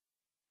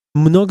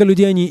 Много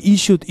людей, они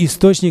ищут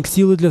источник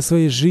силы для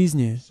своей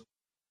жизни.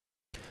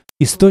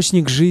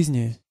 Источник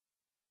жизни.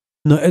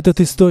 Но этот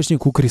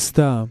источник у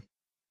креста.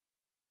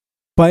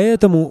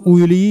 Поэтому у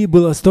Илии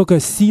было столько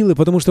силы,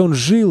 потому что он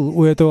жил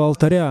у этого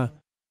алтаря.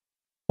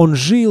 Он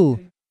жил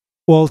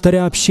у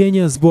алтаря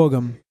общения с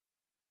Богом.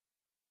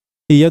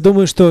 И я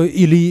думаю, что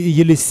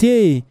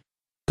Елисей,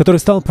 который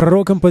стал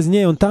пророком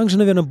позднее, он также,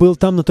 наверное, был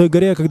там, на той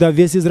горе, когда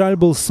весь Израиль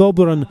был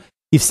собран,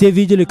 и все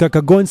видели, как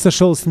огонь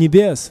сошел с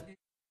небес.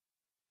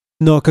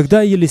 Но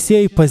когда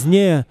Елисей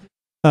позднее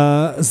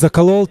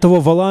заколол того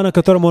вола, на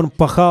котором он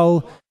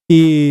пахал,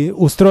 и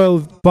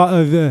устроил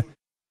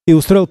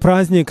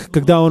праздник,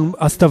 когда он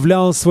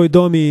оставлял свой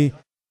дом и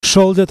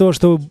шел для того,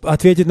 чтобы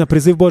ответить на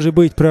призыв Божий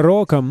быть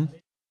пророком,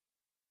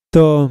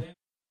 то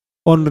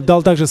он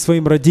дал также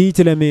своим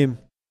родителям.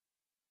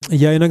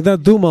 Я иногда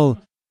думал,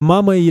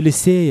 мама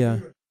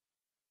Елисея,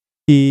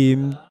 и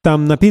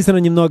там написано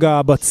немного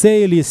об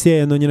отце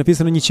Елисея, но не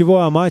написано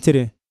ничего о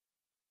матери.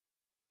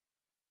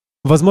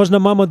 Возможно,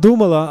 мама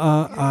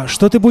думала,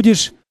 что ты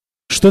будешь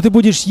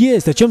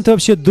есть, о чем ты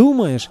вообще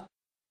думаешь?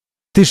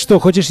 Ты что,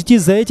 хочешь идти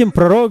за этим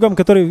пророком,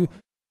 который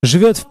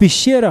живет в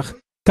пещерах?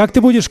 Как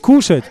ты будешь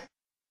кушать?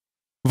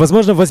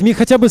 Возможно, возьми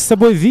хотя бы с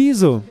собой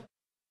визу.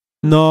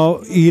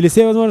 Но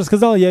Елисей, возможно,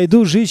 сказал, я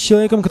иду жить с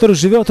человеком, который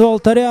живет у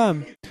алтаря,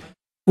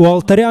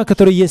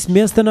 который есть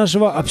место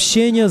нашего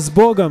общения с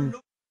Богом.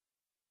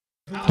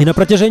 И на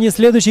протяжении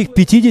следующих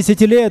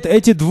 50 лет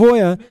эти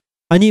двое,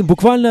 они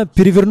буквально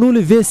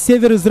перевернули весь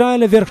север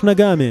Израиля вверх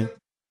ногами.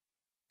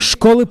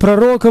 Школы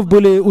пророков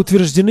были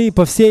утверждены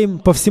по всей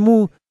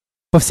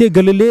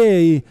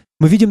Галилее. И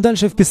мы видим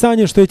дальше в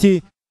Писании, что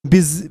эти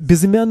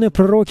безымянные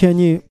пророки,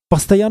 они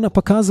постоянно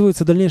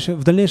показываются в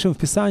дальнейшем в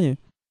Писании.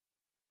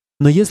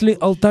 Но если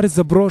алтарь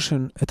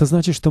заброшен, это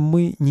значит, что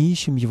мы не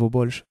ищем его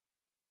больше.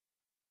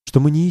 Что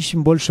мы не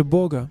ищем больше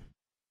Бога.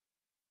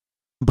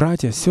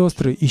 Братья,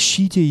 сестры,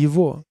 ищите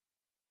Его.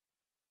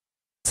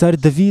 Царь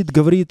Давид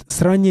говорит,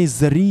 с ранней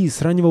зари,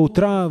 с раннего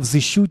утра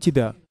взыщу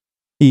тебя.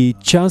 И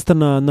часто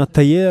на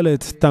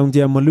Таелет, там, где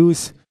я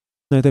молюсь,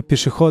 на этой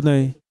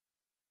пешеходной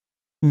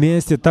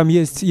месте, там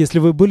есть, если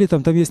вы были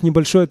там есть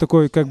небольшой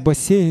такой, как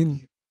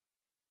бассейн.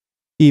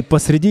 И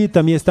посреди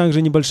там есть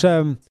также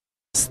небольшая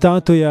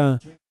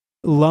статуя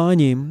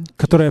лани,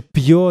 которая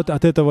пьет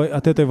от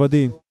этой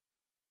воды.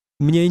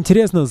 Мне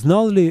интересно,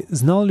 знал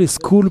ли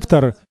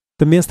скульптор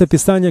это место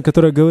Писания,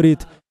 которое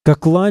говорит,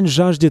 как лань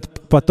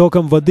жаждет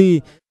потоком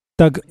воды,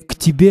 так к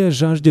Тебе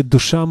жаждет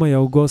душа моя,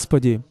 о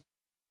Господи.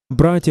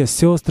 Братья,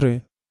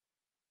 сестры,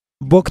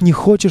 Бог не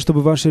хочет,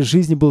 чтобы в вашей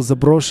жизни был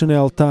заброшенный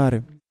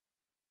алтарь,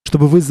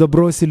 чтобы вы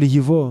забросили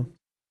его.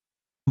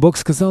 Бог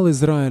сказал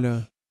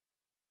Израилю,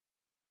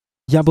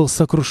 я был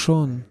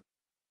сокрушен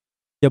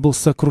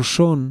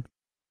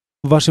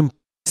вашим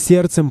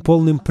сердцем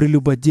полным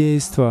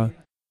прелюбодейства,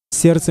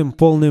 сердцем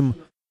полным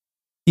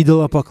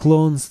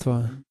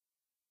идолопоклонства.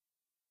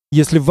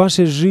 Если в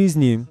вашей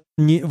жизни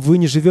вы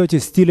не живете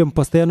стилем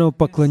постоянного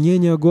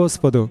поклонения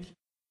Господу,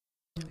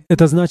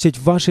 это значит,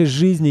 в вашей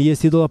жизни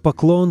есть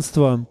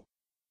идолопоклонство,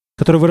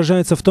 которое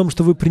выражается в том,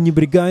 что вы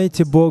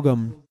пренебрегаете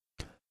Богом.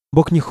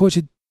 Бог не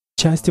хочет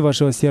части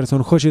вашего сердца,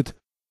 Он хочет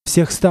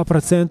всех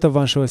 100%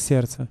 вашего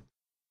сердца.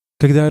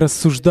 Когда я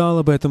рассуждал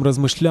об этом,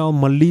 размышлял,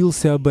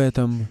 молился об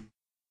этом,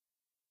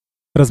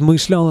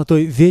 размышлял о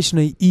той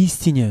вечной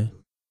истине,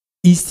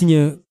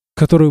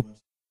 которая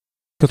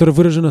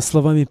выражена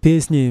словами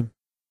песни,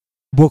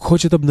 Бог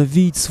хочет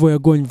обновить свой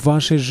огонь в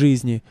вашей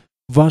жизни,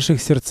 в ваших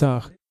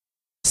сердцах.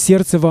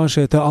 Сердце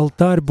ваше — это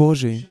алтарь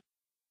Божий.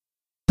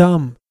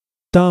 Там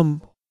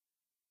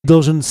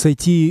должен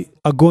сойти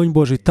огонь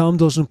Божий, там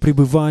должен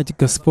пребывать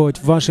Господь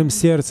в вашем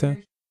сердце.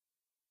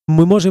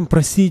 Мы можем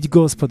просить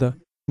Господа: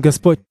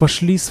 Господь,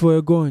 пошли свой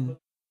огонь.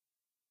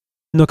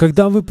 Но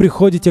когда вы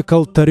приходите к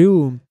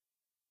алтарю,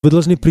 вы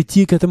должны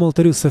прийти к этому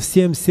алтарю со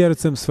всем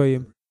сердцем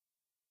своим.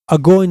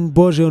 Огонь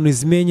Божий, Он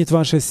изменит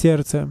ваше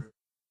сердце.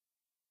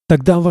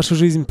 Тогда в вашу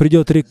жизнь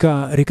придет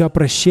река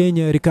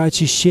прощения, река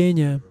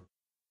очищения,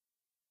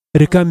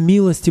 река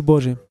милости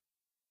Божией,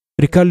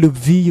 река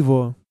любви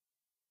Его.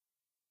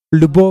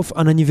 Любовь,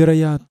 она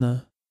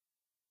невероятна.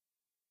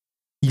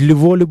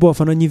 Его любовь,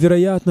 она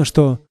невероятна,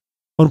 что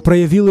Он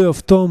проявил ее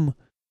в том,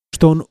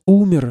 что Он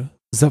умер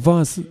за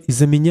вас и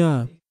за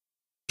меня,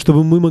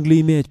 чтобы мы могли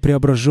иметь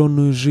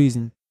преображенную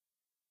жизнь.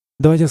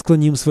 Давайте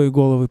склоним свои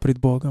головы пред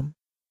Богом.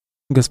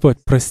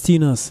 Господь, прости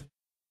нас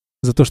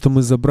за то, что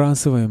мы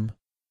забрасываем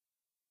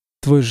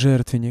Твой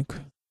жертвенник,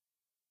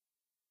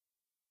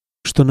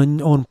 что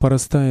Он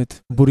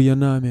порастает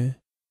бурьянами.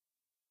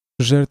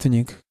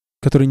 Жертвенник,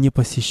 который не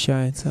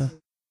посещается,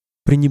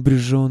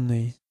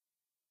 пренебреженный.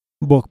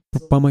 Бог,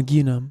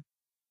 помоги нам.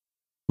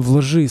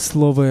 Вложи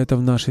Слово это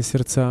в наши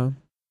сердца.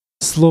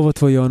 Слово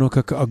Твое, оно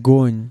как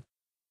огонь.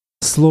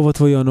 Слово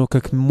Твое, оно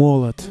как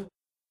молот.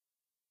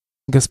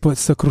 Господь,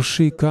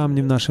 сокруши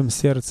камни в нашем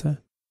сердце.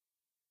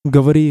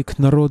 Говори к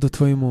народу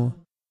Твоему,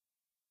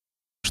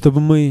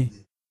 чтобы мы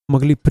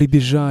могли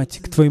прибежать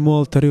к Твоему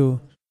алтарю,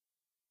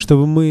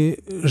 чтобы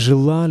мы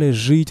желали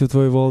жить у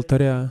Твоего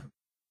алтаря,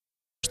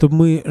 чтобы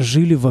мы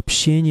жили в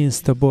общении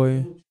с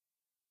Тобой,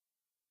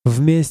 в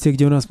месте,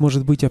 где у нас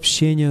может быть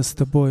общение с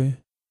Тобой.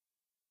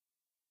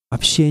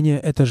 Общение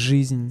 — это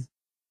жизнь,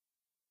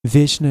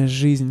 вечная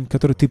жизнь,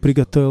 которую Ты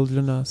приготовил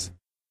для нас.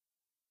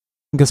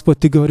 Господь,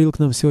 Ты говорил к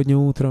нам сегодня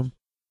утром.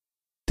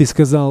 Ты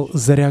сказал: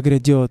 заря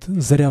грядет,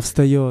 заря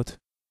встает.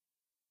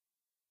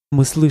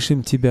 Мы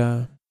слышим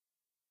Тебя.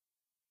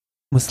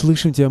 Мы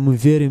слышим Тебя, мы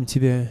верим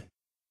Тебе.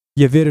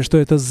 Я верю, что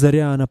эта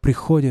заря, она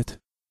приходит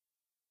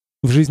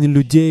в жизни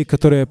людей,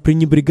 которые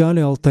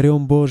пренебрегали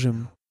алтарем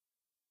Божьим,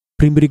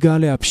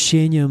 пренебрегали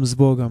общением с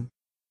Богом.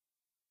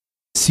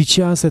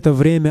 Сейчас это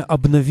время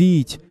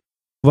обновить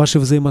ваши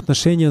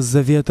взаимоотношения с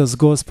завета с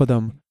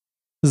Господом,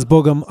 с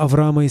Богом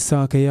Авраама,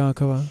 Исаака и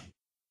Иакова,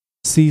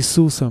 с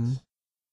Иисусом.